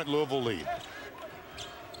 18-point Louisville lead.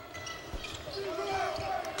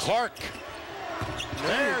 Clark.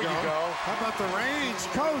 There you go. How about the range,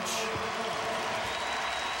 coach?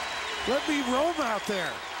 Let me roam out there.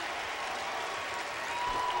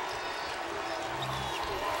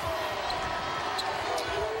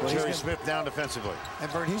 Well, Jerry Smith down defensively.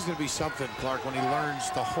 And Bert, he's going to be something, Clark, when he learns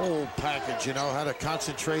the whole package, you know, how to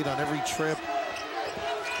concentrate on every trip.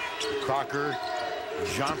 Crocker.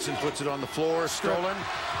 Johnson puts it on the floor. Stolen.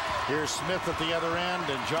 Here's Smith at the other end,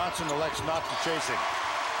 and Johnson elects not to chase it.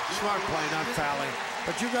 Smart play, not fouling.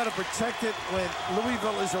 But you got to protect it when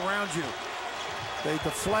Louisville is around you. They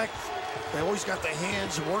deflect. They always got the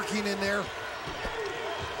hands working in there.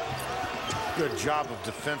 Good job of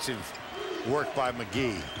defensive work by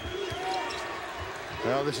McGee.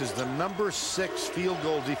 Well, this is the #6 field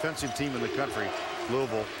goal defensive team in the country,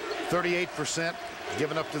 Louisville. 38%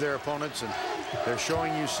 given up to their opponents, and they're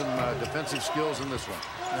showing you some defensive skills in this one.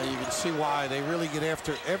 Now you can see why they really get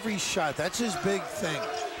after every shot. That's his big thing,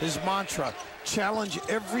 his mantra. Challenge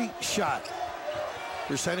every shot.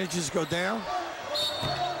 Percentages go down.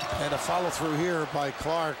 And a follow through here by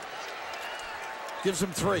Clark. Gives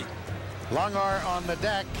him 3. Longar on the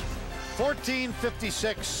deck.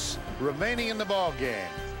 14:56 remaining in the ball game.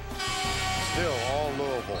 Still all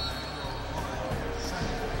Louisville.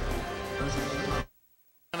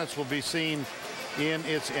 Minutes will be seen in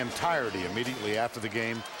its entirety immediately after the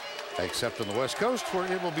game, except on the West Coast, where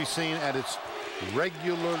it will be seen at its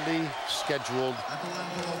regularly scheduled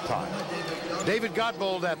time. David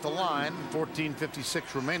Godbold at the line.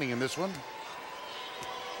 14:56 remaining in this one.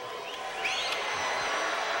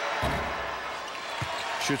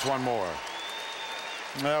 Shoots one more.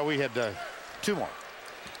 We had 2 more.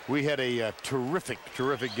 We had a terrific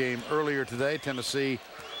game earlier today. Tennessee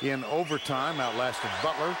in overtime outlasted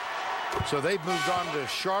Butler. So they've moved on to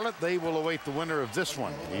Charlotte. They will await the winner of this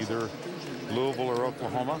one, either Louisville or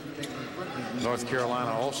Oklahoma. North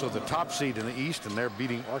Carolina also the top seed in the East, and they're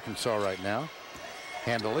beating Arkansas right now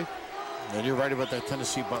handily. And you're right about that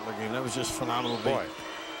Tennessee Butler game. That was just phenomenal. Boy.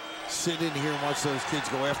 Sit in here and watch those kids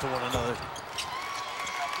go after one another.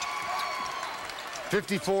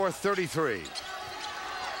 54-33.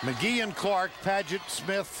 McGee and Clark, Paget,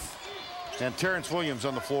 Smith, and Terrence Williams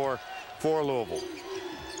on the floor for Louisville.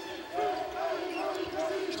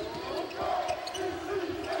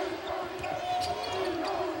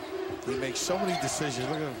 He makes so many decisions.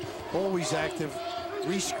 Look at him. Always active.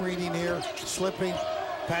 Rescreening here. Slipping.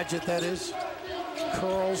 Paget, that is.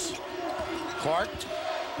 Curls. Clark.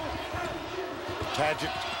 Paget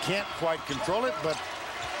can't quite control it, but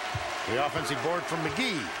the offensive board from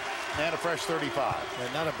McGee. And a fresh 35.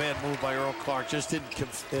 And not a bad move by Earl Clark. Just didn't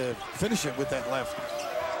finish it with that left.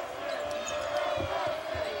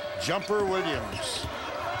 Jumper Williams.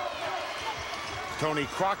 Tony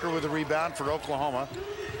Crocker with a rebound for Oklahoma.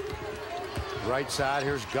 Right side,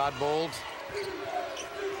 here's Godbold.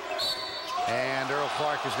 And Earl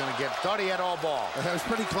Clark is going to get, thought he had all ball. That was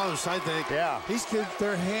pretty close, I think. Yeah. These kids,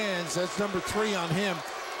 their hands, that's #3 on him,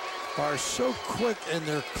 are so quick and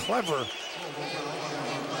they're clever.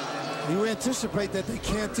 You anticipate that they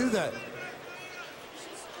can't do that.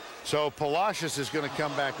 So Palacios is going to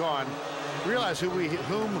come back on. Realize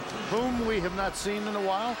whom we have not seen in a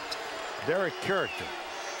while? Derek Character.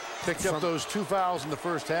 Picked up those 2 fouls in the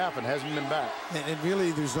first half and hasn't been back. And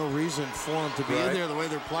really, there's no reason for him to be in there the way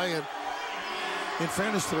they're playing. In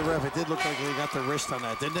fairness to the ref, it did look like they got the wrist on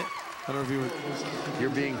that, didn't it? I don't know if you were...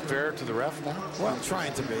 You're being fair to the ref now? Well, I'm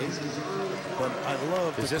trying to be. But I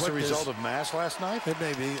love Is this a result of mass last night? It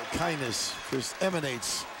may be. Kindness just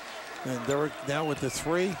emanates. And Derek now with the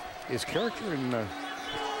 3. Is Character in... No,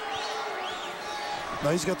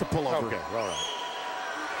 he's got the pullover. Okay, all right.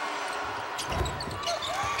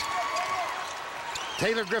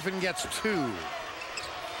 Taylor Griffin gets 2.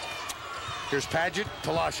 Here's Paget,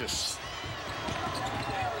 Palacios.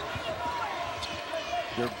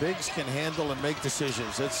 Their bigs can handle and make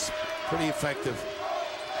decisions. That's pretty effective.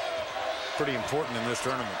 Pretty important in this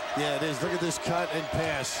tournament. Yeah, it is. Look at this cut and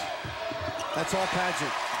pass. That's all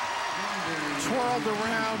Paget. Twirled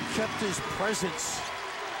around, kept his presence.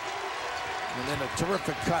 And then a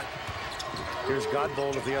terrific cut. Here's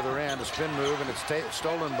Godbold at the other end, a spin move, and it's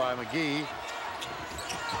stolen by McGee.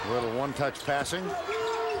 A little one-touch passing.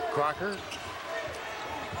 Crocker.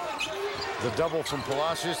 The double from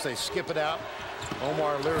Palacios. They skip it out.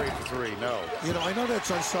 Omar Leary for three. No. You know, I know that's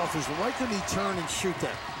unselfish, but why couldn't he turn and shoot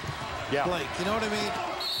that? Yeah. Blake, you know what I mean?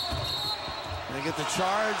 They get the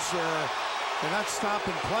charge. They're not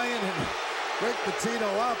stopping playing. And Rick Pitino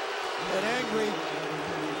up and angry.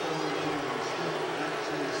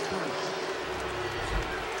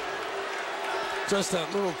 Just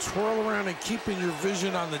that little twirl around and keeping your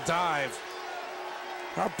vision on the dive.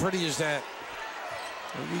 How pretty is that?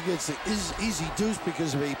 He gets the easy deuce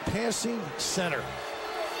because of a passing center.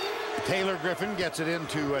 Taylor Griffin gets it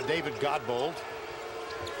into David Godbold.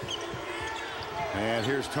 And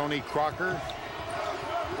here's Tony Crocker.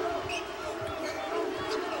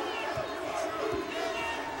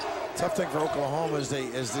 Tough thing for Oklahoma as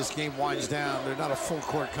this game winds down. They're not a full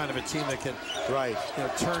court kind of a team that can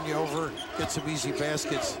turn you over, get some easy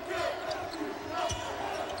baskets.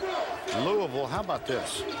 Louisville, how about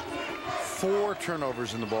this? 4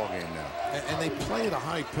 turnovers in the ballgame now. And they play at a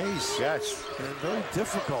high pace. Yes. And very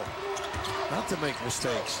difficult not to make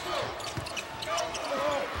mistakes.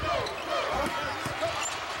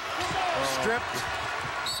 Stripped.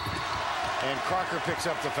 And Crocker picks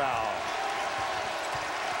up the foul.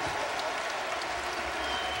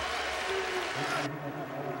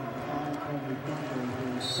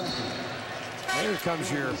 Here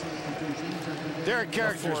comes your Derek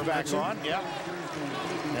Character's back on. Yeah.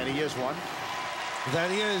 And he is one. That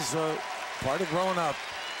he is part of growing up.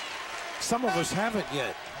 Some of us haven't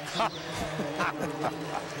yet.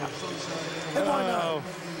 And why not?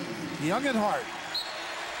 Young at heart.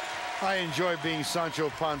 I enjoy being Sancho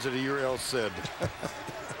Panza to your El Cid.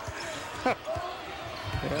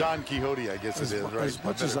 Don Quixote, I guess it is, right? As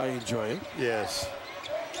much as I enjoy it. Yes.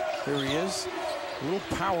 Here he is. A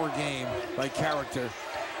little power game by Character.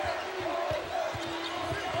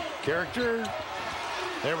 Character.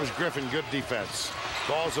 There was Griffin. Good defense.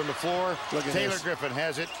 Ball's on the floor. Look at Taylor this. Griffin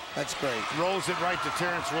has it. That's great. Rolls it right to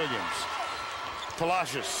Terrence Williams.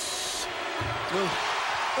 Palacios.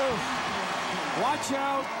 Watch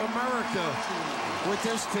out, America, with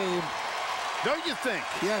this team. Don't you think?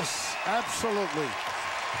 Yes, absolutely.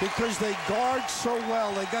 Because they guard so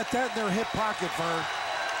well. They got that in their hip pocket, Vern.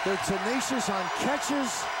 They're tenacious on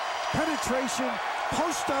catches, penetration,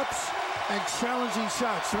 post-ups, and challenging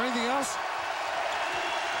shots. Is there anything else?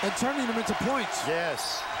 And turning them into points.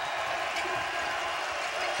 Yes.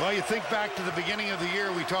 Well, you think back to the beginning of the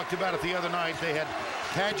year. We talked about it the other night. They had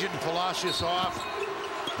Padgett and Palacios off.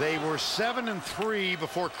 They were 7-3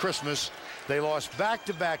 before Christmas. They lost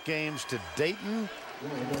back-to-back games to Dayton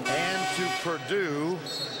and to Purdue.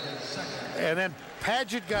 And then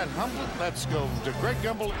Padgett got humbled. Let's go to Greg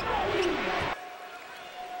Gumbel.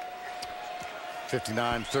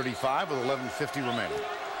 59-35 with 11:50 remaining.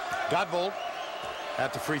 Godbold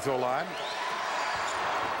at the free throw line.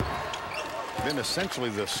 Been essentially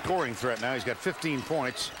the scoring threat now. He's got 15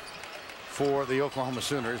 points for the Oklahoma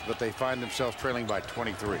Sooners, but they find themselves trailing by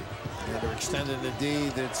 23. Yeah, they're extending the D.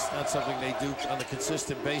 That's not something they do on a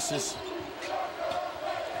consistent basis.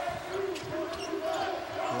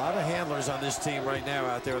 A lot of handlers on this team right now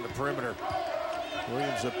out there on the perimeter.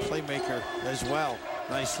 Williams a playmaker as well.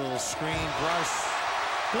 Nice little screen, brush,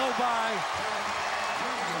 blow by.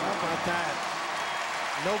 How about that?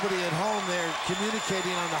 Nobody at home there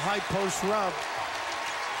communicating on the high post rub.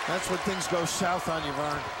 That's when things go south on you,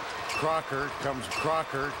 Vern. Crocker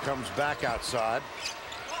comes back outside.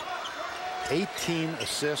 18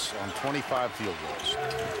 assists on 25 field goals.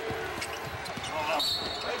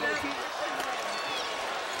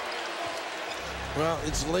 Well,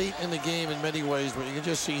 it's late in the game in many ways, but you can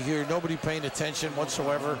just see here nobody paying attention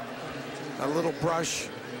whatsoever. A little brush,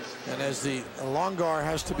 and as the Longar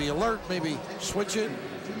has to be alert, maybe switch it.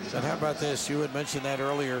 And how about this? You had mentioned that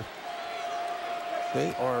earlier.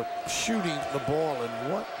 They are shooting the ball,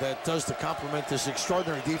 and what that does to complement this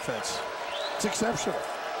extraordinary defense. It's exceptional.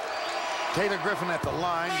 Taylor Griffin at the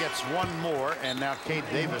line gets one more, and now Cade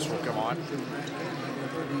Davis will come on.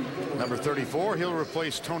 Number 34, he'll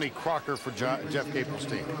replace Tony Crocker for Jeff Capel's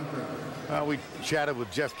team. We chatted with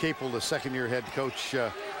Jeff Capel, the second-year head coach,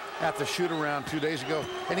 at the shoot-around 2 days ago,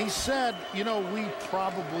 and he said, you know, we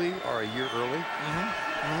probably are a year early.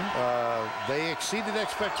 They exceeded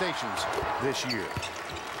expectations this year.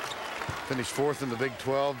 Finished 4th in the Big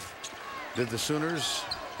 12. Did the Sooners.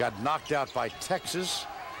 Got knocked out by Texas.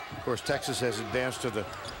 Of course, Texas has advanced to the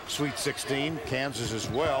Sweet 16. Kansas as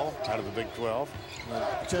well, out of the Big 12.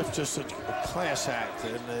 Jeff just such a class act,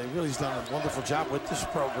 and really has done a wonderful job with this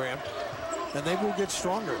program, and they will get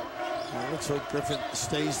stronger. Let's hope Griffin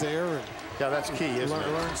stays there. And yeah, that's key, isn't it?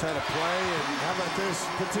 Learns how to play. And how about this?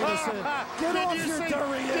 Pitino said, get off your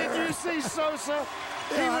Durier. Did you see Sosa?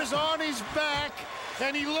 He was on his back,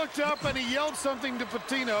 and he looked up and he yelled something to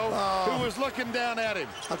Patino, who was looking down at him.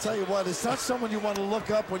 I'll tell you what, it's not someone you want to look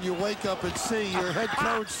up when you wake up and see your head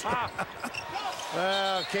coach.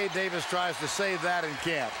 Well, Cade Davis tries to save that and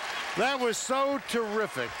can't. That was so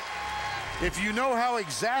terrific. If you know how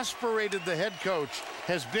exasperated the head coach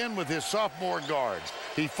has been with his sophomore guards.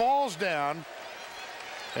 He falls down,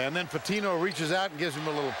 and then Patino reaches out and gives him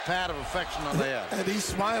a little pat of affection on the head. And he's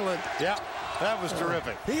smiling. Yeah, that was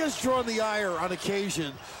terrific. He has drawn the ire on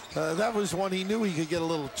occasion. That was one he knew he could get a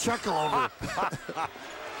little chuckle over.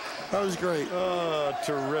 That was great. Oh,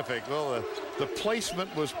 terrific. Well, the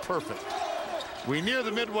placement was perfect. We near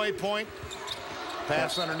the midway point.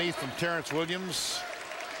 Pass underneath from Terrence Williams.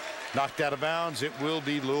 Knocked out of bounds. It will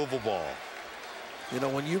be Louisville ball. You know,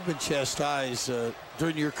 when you've been chastised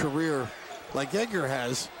during your career, like Edgar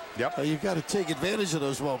has, you've got to take advantage of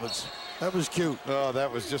those moments. That was cute. Oh, that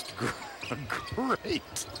was just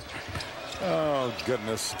great. Oh,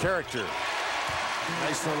 goodness. Character.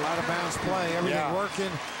 Nice little out of bounds play. Everything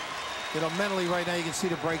working. You know, mentally right now you can see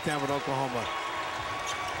the breakdown with Oklahoma.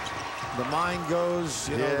 The mind goes,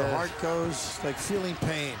 you know, the heart goes, like feeling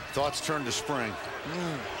pain. Thoughts turn to spring.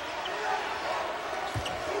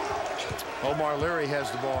 Omar Leary has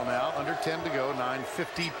the ball now. Under 10 to go,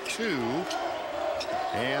 9:52.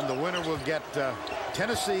 And the winner will get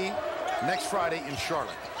Tennessee next Friday in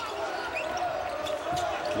Charlotte.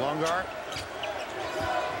 Longar.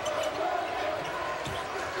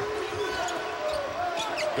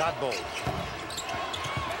 Godbold.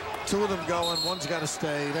 Two of them going, one's got to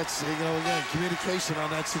stay. That's, you know, again, communication on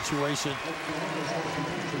that situation.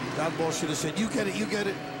 Godbold should have said, you get it, you get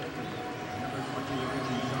it.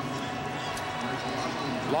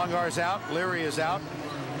 Longar's out. Leary is out.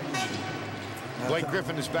 Blake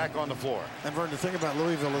Griffin is back on the floor. And Vern, the thing about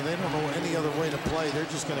Louisville, they don't know any other way to play. They're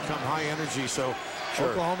just going to come high energy. So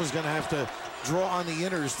Oklahoma's going to have to draw on the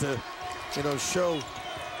inners to, you know, show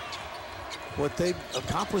what they've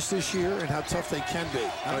accomplished this year and how tough they can be.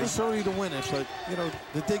 Not necessarily to win it, but, you know,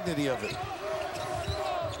 the dignity of it.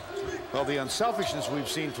 Well, the unselfishness we've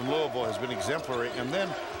seen from Louisville has been exemplary. And then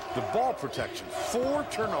the ball protection. 4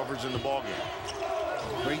 turnovers in the ball game.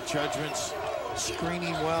 Great judgments,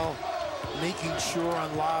 screening well, making sure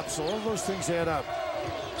on lobs. So all those things add up.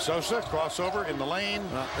 Sosa, crossover in the lane.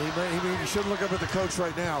 He should look up at the coach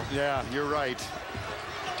right now. Yeah, you're right.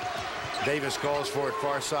 Davis calls for it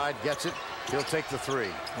far side, gets it. He'll take the 3.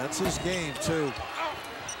 That's his game, too.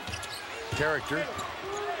 Character.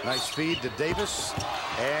 Nice feed to Davis,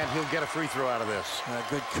 and he'll get a free throw out of this. A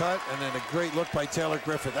good cut, and then a great look by Taylor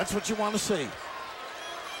Griffin. That's what you want to see.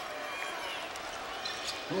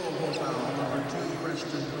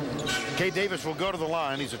 Cade Davis will go to the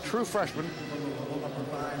line. He's a true freshman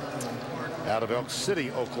out of Elk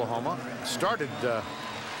City, Oklahoma. Started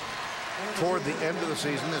toward the end of the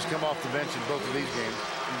season. Has come off the bench in both of these games.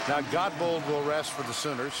 Now Godbold will rest for the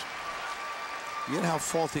Sooners. You know how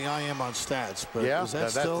faulty I am on stats, but yeah, is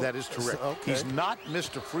that is correct. Okay. He's not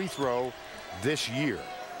missed a free throw this year.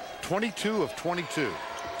 22 of 22.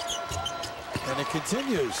 And it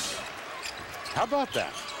continues. How about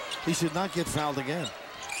that? He should not get fouled again.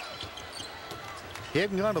 He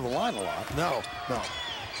hadn't gone to the line a lot. No.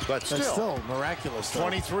 But still miraculous. Though.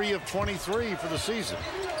 23 of 23 for the season.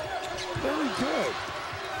 Very good.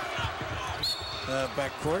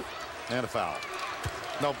 Backcourt. And a foul.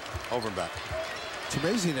 Nope, over and back. It's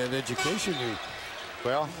amazing that education you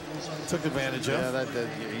took advantage of.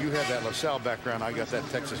 Yeah, you had that LaSalle background. I got that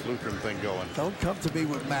Texas Lutheran thing going. Don't come to me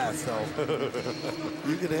with math, though.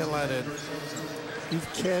 You can handle that in.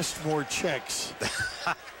 You've cashed more checks.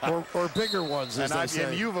 or bigger ones, as they say.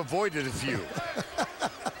 And you've avoided a few.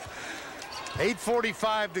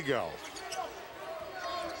 8:45 to go.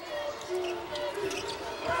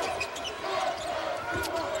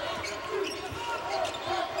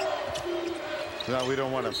 Well, we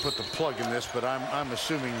don't want to put the plug in this, but I'm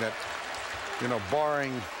assuming that, you know,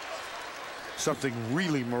 barring something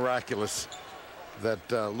really miraculous, that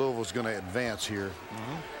Louisville's going to advance here.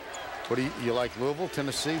 What do you like Louisville,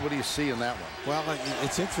 Tennessee? What do you see in that one? Well,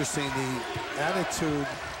 it's interesting. The attitude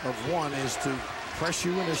of one is to press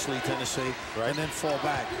you initially, Tennessee, and then fall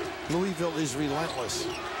back. Louisville is relentless.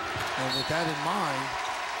 And with that in mind,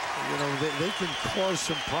 you know, they can cause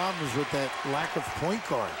some problems with that lack of point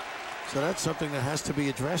guard. So that's something that has to be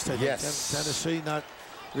addressed. I think Tennessee not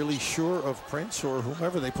really sure of Prince or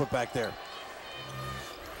whomever they put back there.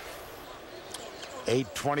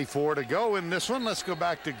 8:24 to go in this one. Let's go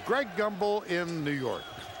back to Greg Gumbel in New York.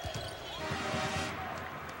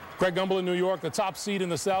 Craig Gumbel in New York, the top seed in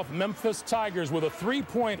the South. Memphis Tigers with a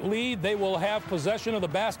 3-point lead. They will have possession of the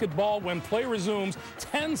basketball when play resumes.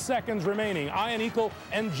 10 seconds remaining. Ian Eagle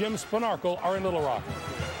and Jim Spanarkel are in Little Rock.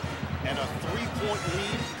 And a 3-point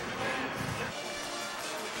lead.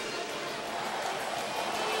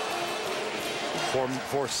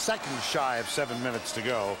 For seconds shy of 7 minutes to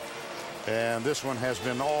go. And this one has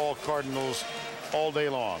been all Cardinals all day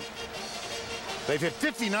long. They've hit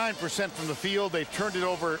 59% from the field. They've turned it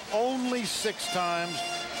over only 6 times.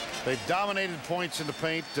 They've dominated points in the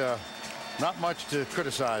paint. Not much to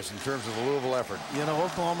criticize in terms of the Louisville effort. You know,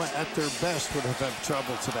 Oklahoma at their best would have had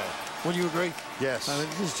trouble today. Would you agree? Yes. I mean,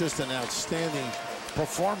 this is just an outstanding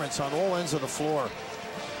performance on all ends of the floor.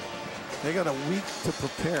 They got a week to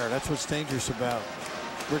prepare. That's what's dangerous about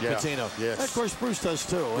Rick Pitino. Yes. And of course, Bruce does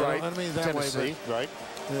too. Right. I don't mean that Tennessee, way, but right.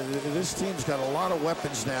 This team's got a lot of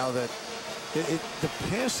weapons now that the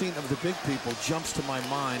passing of the big people jumps to my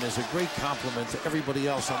mind as a great compliment to everybody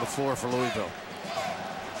else on the floor for Louisville.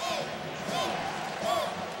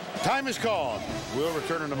 Time is called. We'll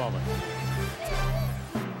return in a moment.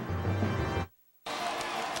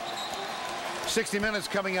 60 minutes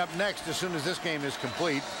coming up next as soon as this game is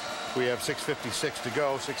complete. We have 6:56 to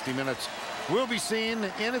go. 60 minutes will be seen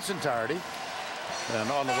in its entirety.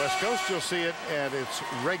 And on the West Coast, you'll see it at its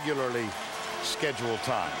regularly scheduled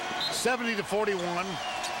time. 70-41.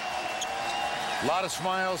 A lot of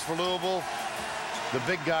smiles for Louisville. The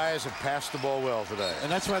big guys have passed the ball well today.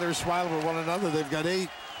 And that's why they're smiling with one another. They've got 8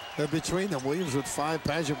 between them. Williams with 5,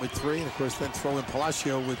 Pageant with 3, and of course then throw in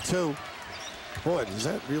Palacio with 2. Boy, does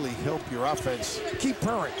that really help your offense keep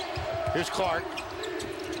purring. Here's Clark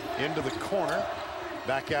into the corner.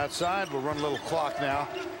 Back outside. We'll run a little clock now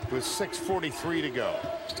with 6:43 to go.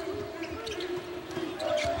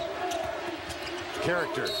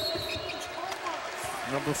 Character.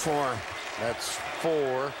 Number 4. That's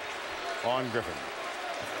 4 on Griffin.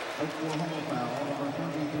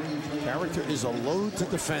 Character is a load to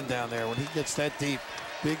defend down there when he gets that deep.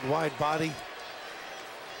 Big, wide body.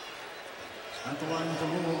 At the line for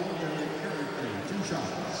Louisville, Derek Character, 2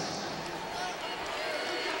 shots.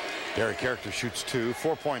 Derek Character shoots 2,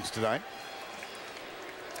 4 points tonight.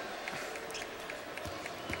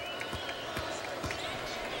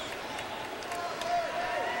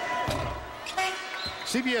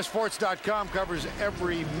 CBSSports.com covers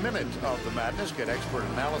every minute of the madness. Get expert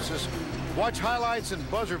analysis, watch highlights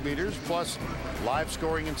and buzzer beaters, plus live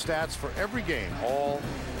scoring and stats for every game, all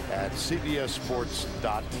at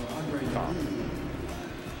CBSSports.com.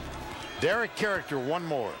 Derek Character, one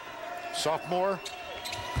more. Sophomore,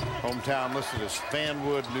 hometown listed as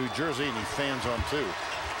Fanwood, New Jersey, and he fans on 2.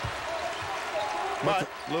 But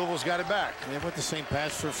Louisville's got it back. They went to St.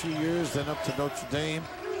 Pat's for a few years, then up to Notre Dame.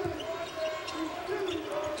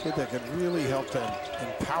 Kid that can really help them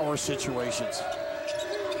in power situations.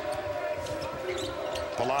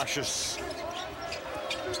 Palacios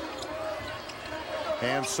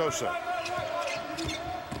and Sosa.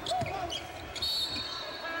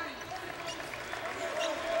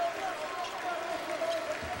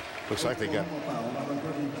 Looks like they got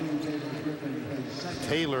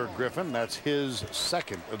Taylor Griffin. That's his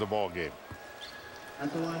 2nd of the ball game.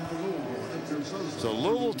 So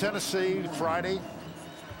Louisville, Tennessee, Friday.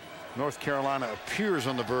 North Carolina appears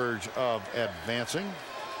on the verge of advancing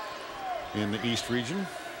in the East region.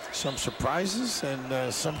 Some surprises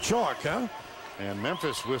and some chalk, huh? And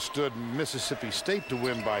Memphis withstood Mississippi State to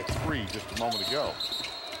win by 3 just a moment ago.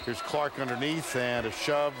 Here's Clark underneath and a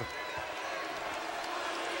shove.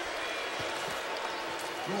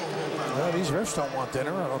 Well, these refs don't want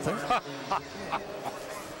dinner, I don't think.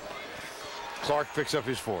 Clark picks up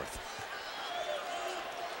his 4th.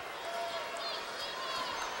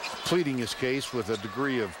 Pleading his case with a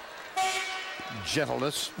degree of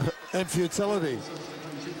gentleness and futility.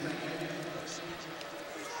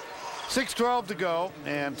 6:12 to go,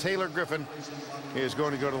 and Taylor Griffin is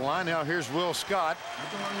going to go to the line. Now here's Will Scott,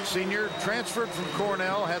 senior, transferred from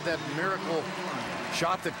Cornell, had that miracle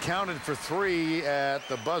shot that counted for 3 at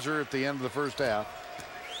the buzzer at the end of the first half,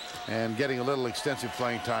 and getting a little extensive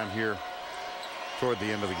playing time here toward the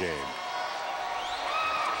end of the game.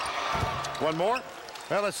 One more.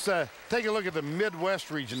 Well, let's take a look at the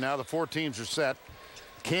Midwest region now. The 4 teams are set.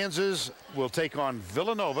 Kansas will take on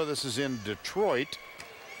Villanova. This is in Detroit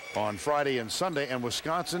on Friday and Sunday. And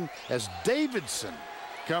Wisconsin, as Davidson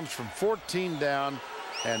comes from 14 down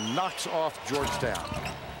and knocks off Georgetown.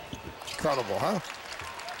 Incredible, huh?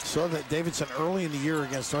 Saw that Davidson early in the year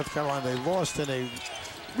against North Carolina. They lost in a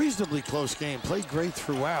reasonably close game. Played great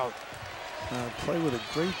throughout. Play with a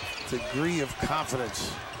great degree of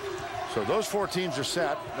confidence. So those 4 teams are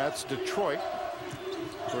set. That's Detroit.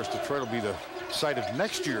 Of course, Detroit will be the site of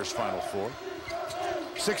next year's Final Four.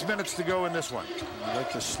 6 minutes to go in this one. I'd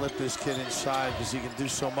like to slip this kid inside because he can do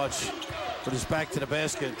so much with his back to the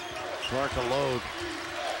basket. Clark a load.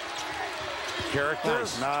 Character.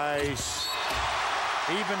 Nice.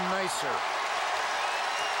 Even nicer.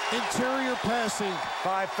 Interior passing.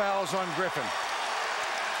 5 fouls on Griffin.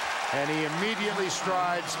 And he immediately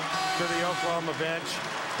strides to the Oklahoma bench.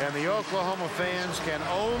 And the Oklahoma fans can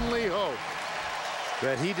only hope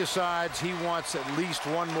that he decides he wants at least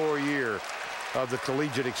one more year of the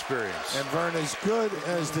collegiate experience. And Vern, as good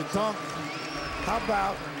as the dunk, how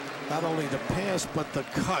about not only the pass, but the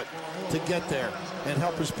cut to get there and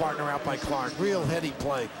help his partner out by Clark. Real heady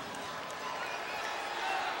play.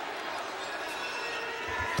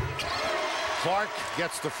 Clark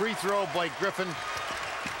gets the free throw. Blake Griffin,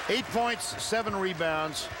 8 points, 7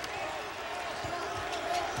 rebounds.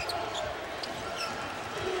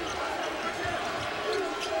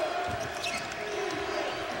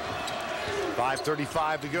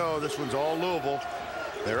 .5:35 to go. This one's all Louisville.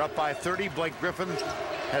 They're up by 30. Blake Griffin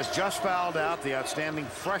has just fouled out, the outstanding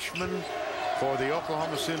freshman for the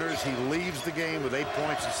Oklahoma Sooners. He leaves the game with 8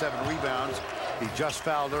 points and 7 rebounds. He just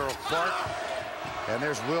fouled Earl Clark. And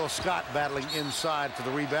there's Will Scott battling inside for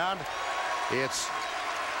the rebound. It's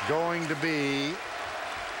going to be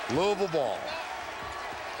Louisville ball.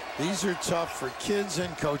 These are tough for kids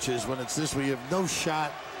and coaches when it's this way. You have no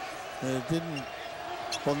shot. It didn't,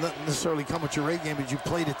 well, not necessarily come with your A game, but you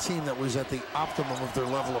played a team that was at the optimum of their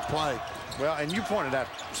level of play. Well, and you pointed out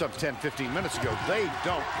some 10, 15 minutes ago, they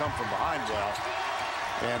don't come from behind well.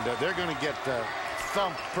 And they're going to get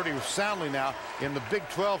thumped pretty soundly now. In the Big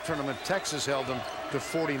 12 tournament, Texas held them to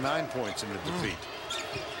 49 points in the defeat.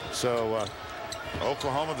 So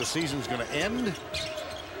Oklahoma, the season's going to end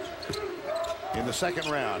in the second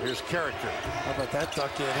round. Here's Character. How about that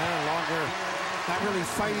duck in? Longer, not really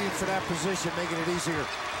fighting for that position, making it easier.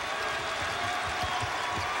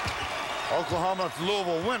 Oklahoma,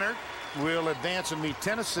 Louisville winner, will advance and meet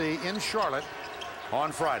Tennessee in Charlotte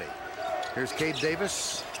on Friday. Here's Cade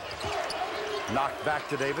Davis. Knocked back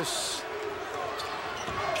to Davis.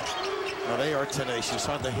 Well, they are tenacious.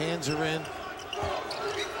 On the hands are in.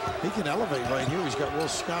 He can elevate right here. He's got Will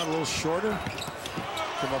Scott a little shorter.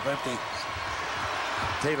 Come up empty.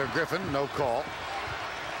 Taylor Griffin, no call.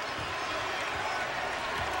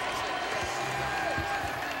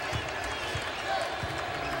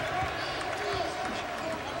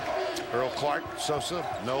 Earl Clark, Sosa,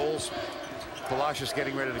 Knowles, Palacios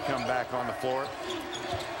getting ready to come back on the floor.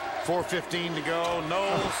 4:15 to go.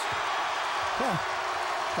 Knowles.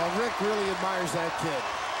 Well, Rick really admires that kid.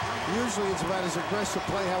 Usually it's about his aggressive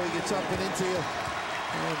play, how he gets up and into you.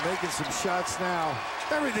 And making some shots now.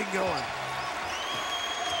 Everything going.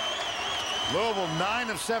 Louisville 9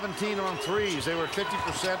 of 17 on threes. They were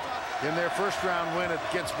 50% in their first round win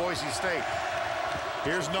against Boise State.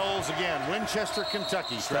 Here's Knowles again. Winchester,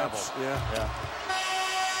 Kentucky travel. Yeah.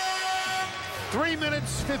 3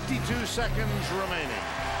 minutes, 52 seconds remaining.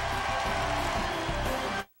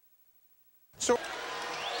 So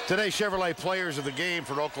today, Chevrolet players of the game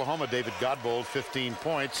for Oklahoma, David Godbold, 15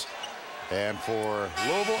 points. And for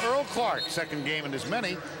Louisville, Earl Clark, second game in as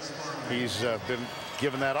many. He's been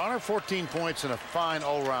given that honor, 14 points and a fine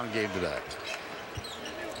all-around game today.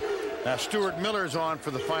 Now Stuart Miller's on for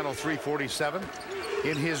the final 347.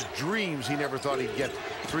 In his dreams, he never thought he'd get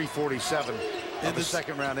 347 in the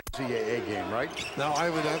second round NCAA game, right? No, I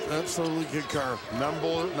would absolutely concur.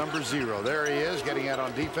 Number 0. There he is, getting out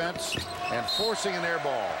on defense and forcing an air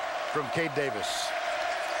ball from Cade Davis.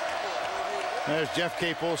 There's Jeff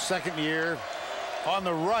Capel, second year. On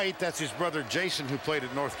the right, that's his brother Jason, who played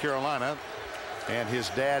at North Carolina, and his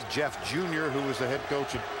dad Jeff Jr., who was the head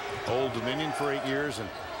coach at Old Dominion for 8 years and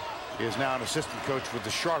is now an assistant coach with the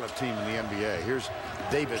Charlotte team in the NBA. Here's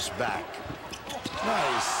Davis back.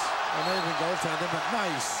 Nice. Amazing goaltender, but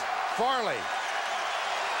nice. Farley.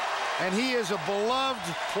 And he is a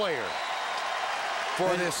beloved player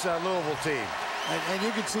for this Louisville team. And you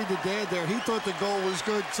can see the dad there. He thought the goal was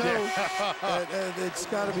good, too. And it's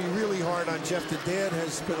got to be really hard on Jeff. The dad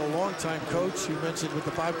has been a long-time coach, you mentioned, with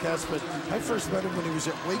the Bobcats. But I first met him when he was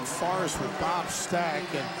at Wake Forest with Bob Stack.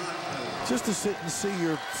 And just to sit and see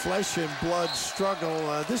your flesh and blood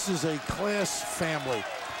struggle, this is a class family.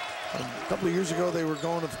 A couple of years ago, they were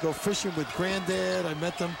going to go fishing with Granddad. I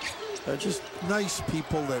met them. Just nice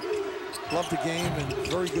people that love the game and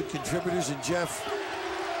very good contributors. And Jeff,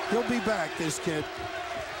 he'll be back, this kid.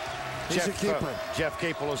 He's a keeper. Jeff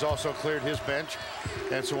Capel has also cleared his bench.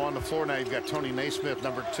 And so on the floor now, you've got Tony Naismith,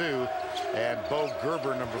 number 2, and Bo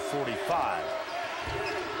Gerber, number 45.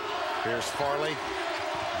 Here's Farley.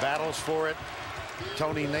 Battles for it.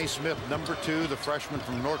 Tony Naismith, number 2, the freshman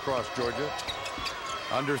from Norcross, Georgia.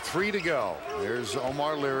 Under 3 to go. There's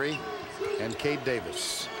Omar Leary and Cade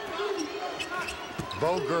Davis.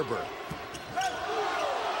 Bo Gerber.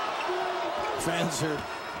 Fans are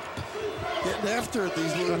getting after it,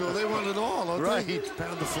 these Louisville. They want it all, don't Right. they?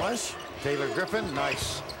 Pound the flesh. Taylor Griffin,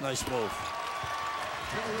 nice. Nice move.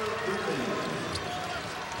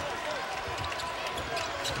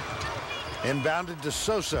 Inbounded to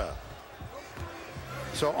Sosa.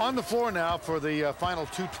 So on the floor now for the final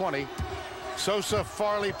 2:20. Sosa,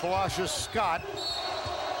 Farley, Palacios, Scott,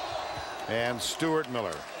 and Stuart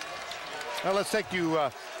Miller. Now let's take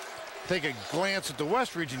a glance at the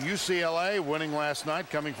West region. UCLA winning last night,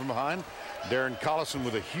 coming from behind. Darren Collison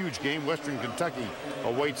with a huge game. Western Kentucky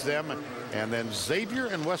awaits them. And then Xavier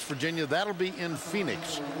and West Virginia. That'll be in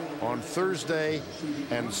Phoenix on Thursday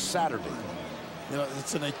and Saturday. You know,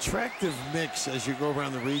 it's an attractive mix as you go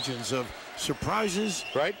around the regions of surprises,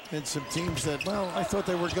 right, and some teams that, well, I thought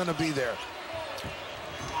they were going to be there.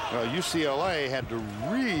 Well, UCLA had to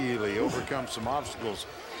really overcome some obstacles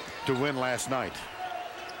to win last night.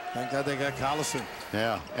 Thank God they got Collison.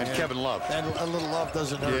 Yeah, and Kevin Love. And a little love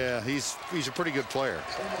doesn't hurt. Yeah, he's a pretty good player.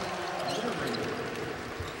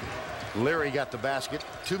 Leary got the basket.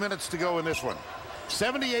 2 minutes to go in this one.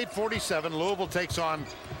 78-47. Louisville takes on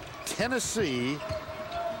Tennessee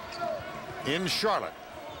in Charlotte.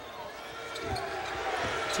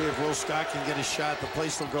 See if Will Scott can get a shot. The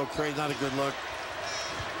place will go crazy. Not a good look.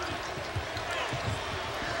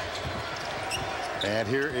 And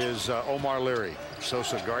here is Omar Leary.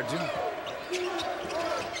 Sosa guards him.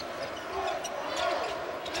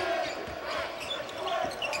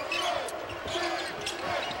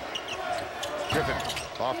 Griffin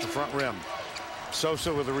off the front rim.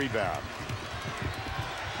 Sosa with a rebound.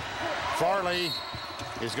 Farley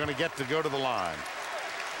is going to get to go to the line.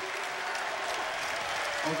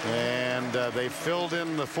 And they filled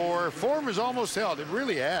in the 4. Form is almost held. It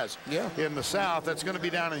really has. Yeah. In the South. That's going to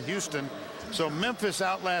be down in Houston. So Memphis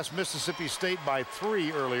outlasts Mississippi State by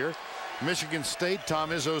 3 earlier. Michigan State, Tom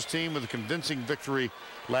Izzo's team, with a convincing victory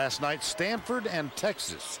last night. Stanford and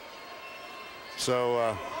Texas.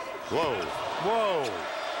 So, whoa.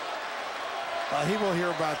 He will hear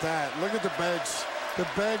about that. Look at the bench. The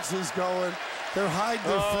bench is going. They're hiding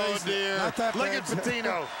their face. Oh, dear. Not that Look bench. at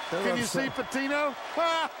Patino. Can you see Patino?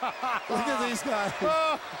 Look at these guys.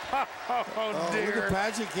 Oh, dear. Look at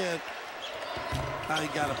Paget kid. He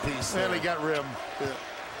got a piece there. And he got rim.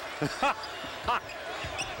 Yeah.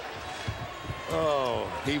 Oh,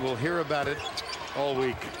 he will hear about it all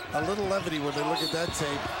week. A little levity when they look at that tape.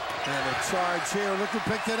 And a charge here. Look who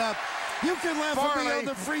picked it up. You can laugh at me on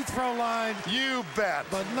the free throw line. You bet.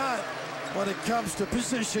 But not when it comes to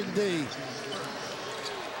position D.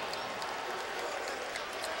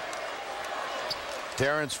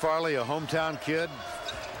 Terrence Farley, a hometown kid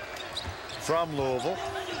from Louisville.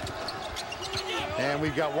 And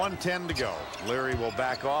we've got 1:10 to go. Leary will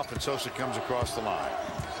back off, and Sosa comes across the line.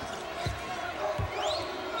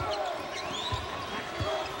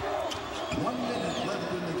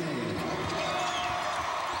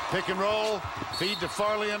 Pick and roll, feed to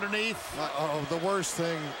Farley underneath. The worst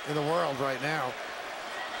thing in the world right now.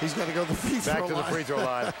 He's got to go to the free throw line. Back to the free throw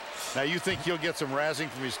line. Now, you think he'll get some razzing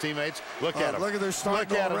from his teammates? Look at him. Look at their starting.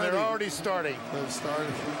 Look at already. him. They're already starting. They're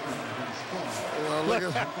starting. Look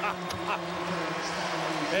at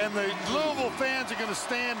And the Louisville fans are going to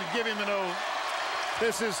stand and give him an oath.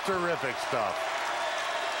 This is terrific stuff.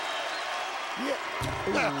 Yeah.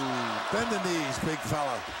 Bend the knees, big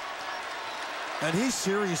fella. And he's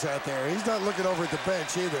serious out there. He's not looking over at the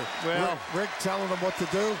bench either. Well, Rick telling him what to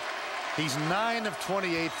do. He's 9 of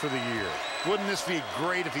 28 for the year. Wouldn't this be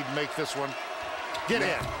great if he'd make this one? Get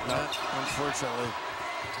in. No. Unfortunately.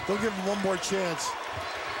 They'll give him one more chance.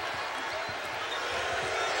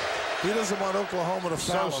 He doesn't want Oklahoma to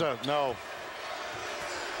foul Sosa, him. no.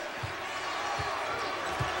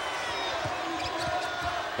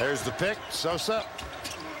 There's the pick, Sosa.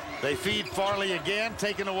 They feed Farley again,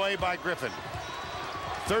 taken away by Griffin.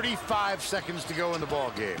 35 seconds to go in the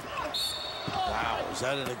ball game. Wow, is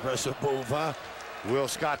that an aggressive move, huh? Will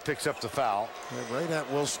Scott picks up the foul. Yeah, right at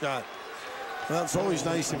Will Scott. Well, it's always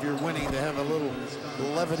nice if you're winning to have a little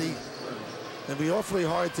levity. It'd be awfully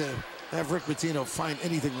hard to have Rick Pitino find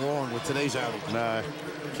anything wrong with today's outing. No,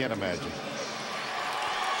 can't imagine.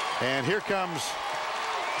 And here comes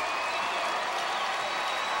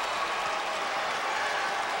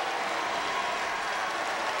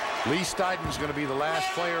Lee Steiden's going to be the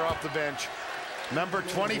last player off the bench. Number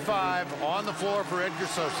 25 on the floor for Edgar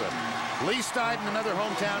Sosa. Lee Steiden, another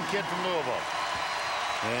hometown kid from Louisville.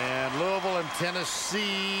 And Louisville and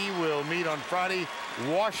Tennessee will meet on Friday.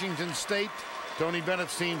 Washington State, Tony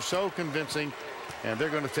Bennett's team, so convincing, and they're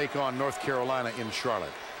going to take on North Carolina in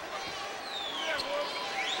Charlotte.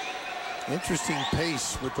 Interesting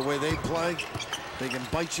pace with the way they play. They can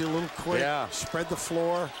bite you a little quick, spread the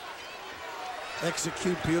floor,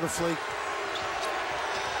 execute beautifully.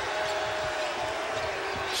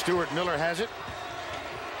 Stuart Miller has it.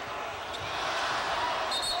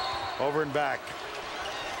 Over and back.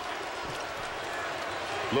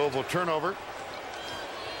 Louisville turnover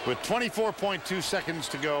with 24.2 seconds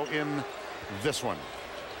to go in this one.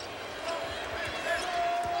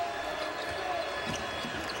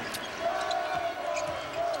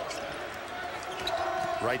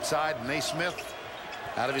 Right side, Naismith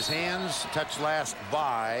out of his hands. Touch last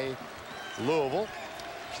by Louisville.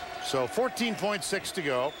 So 14.6 to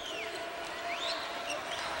go.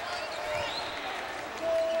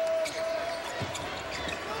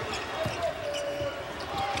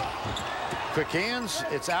 Quick hands,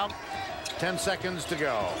 it's out. 10 seconds to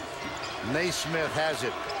go. Naismith has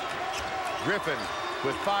it. Griffin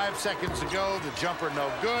with 5 seconds to go. The jumper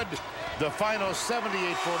no good. The final 78-48.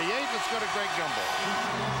 Let's go to Greg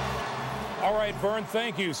Gumbel. All right, Vern,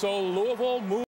 thank you. So Louisville moves.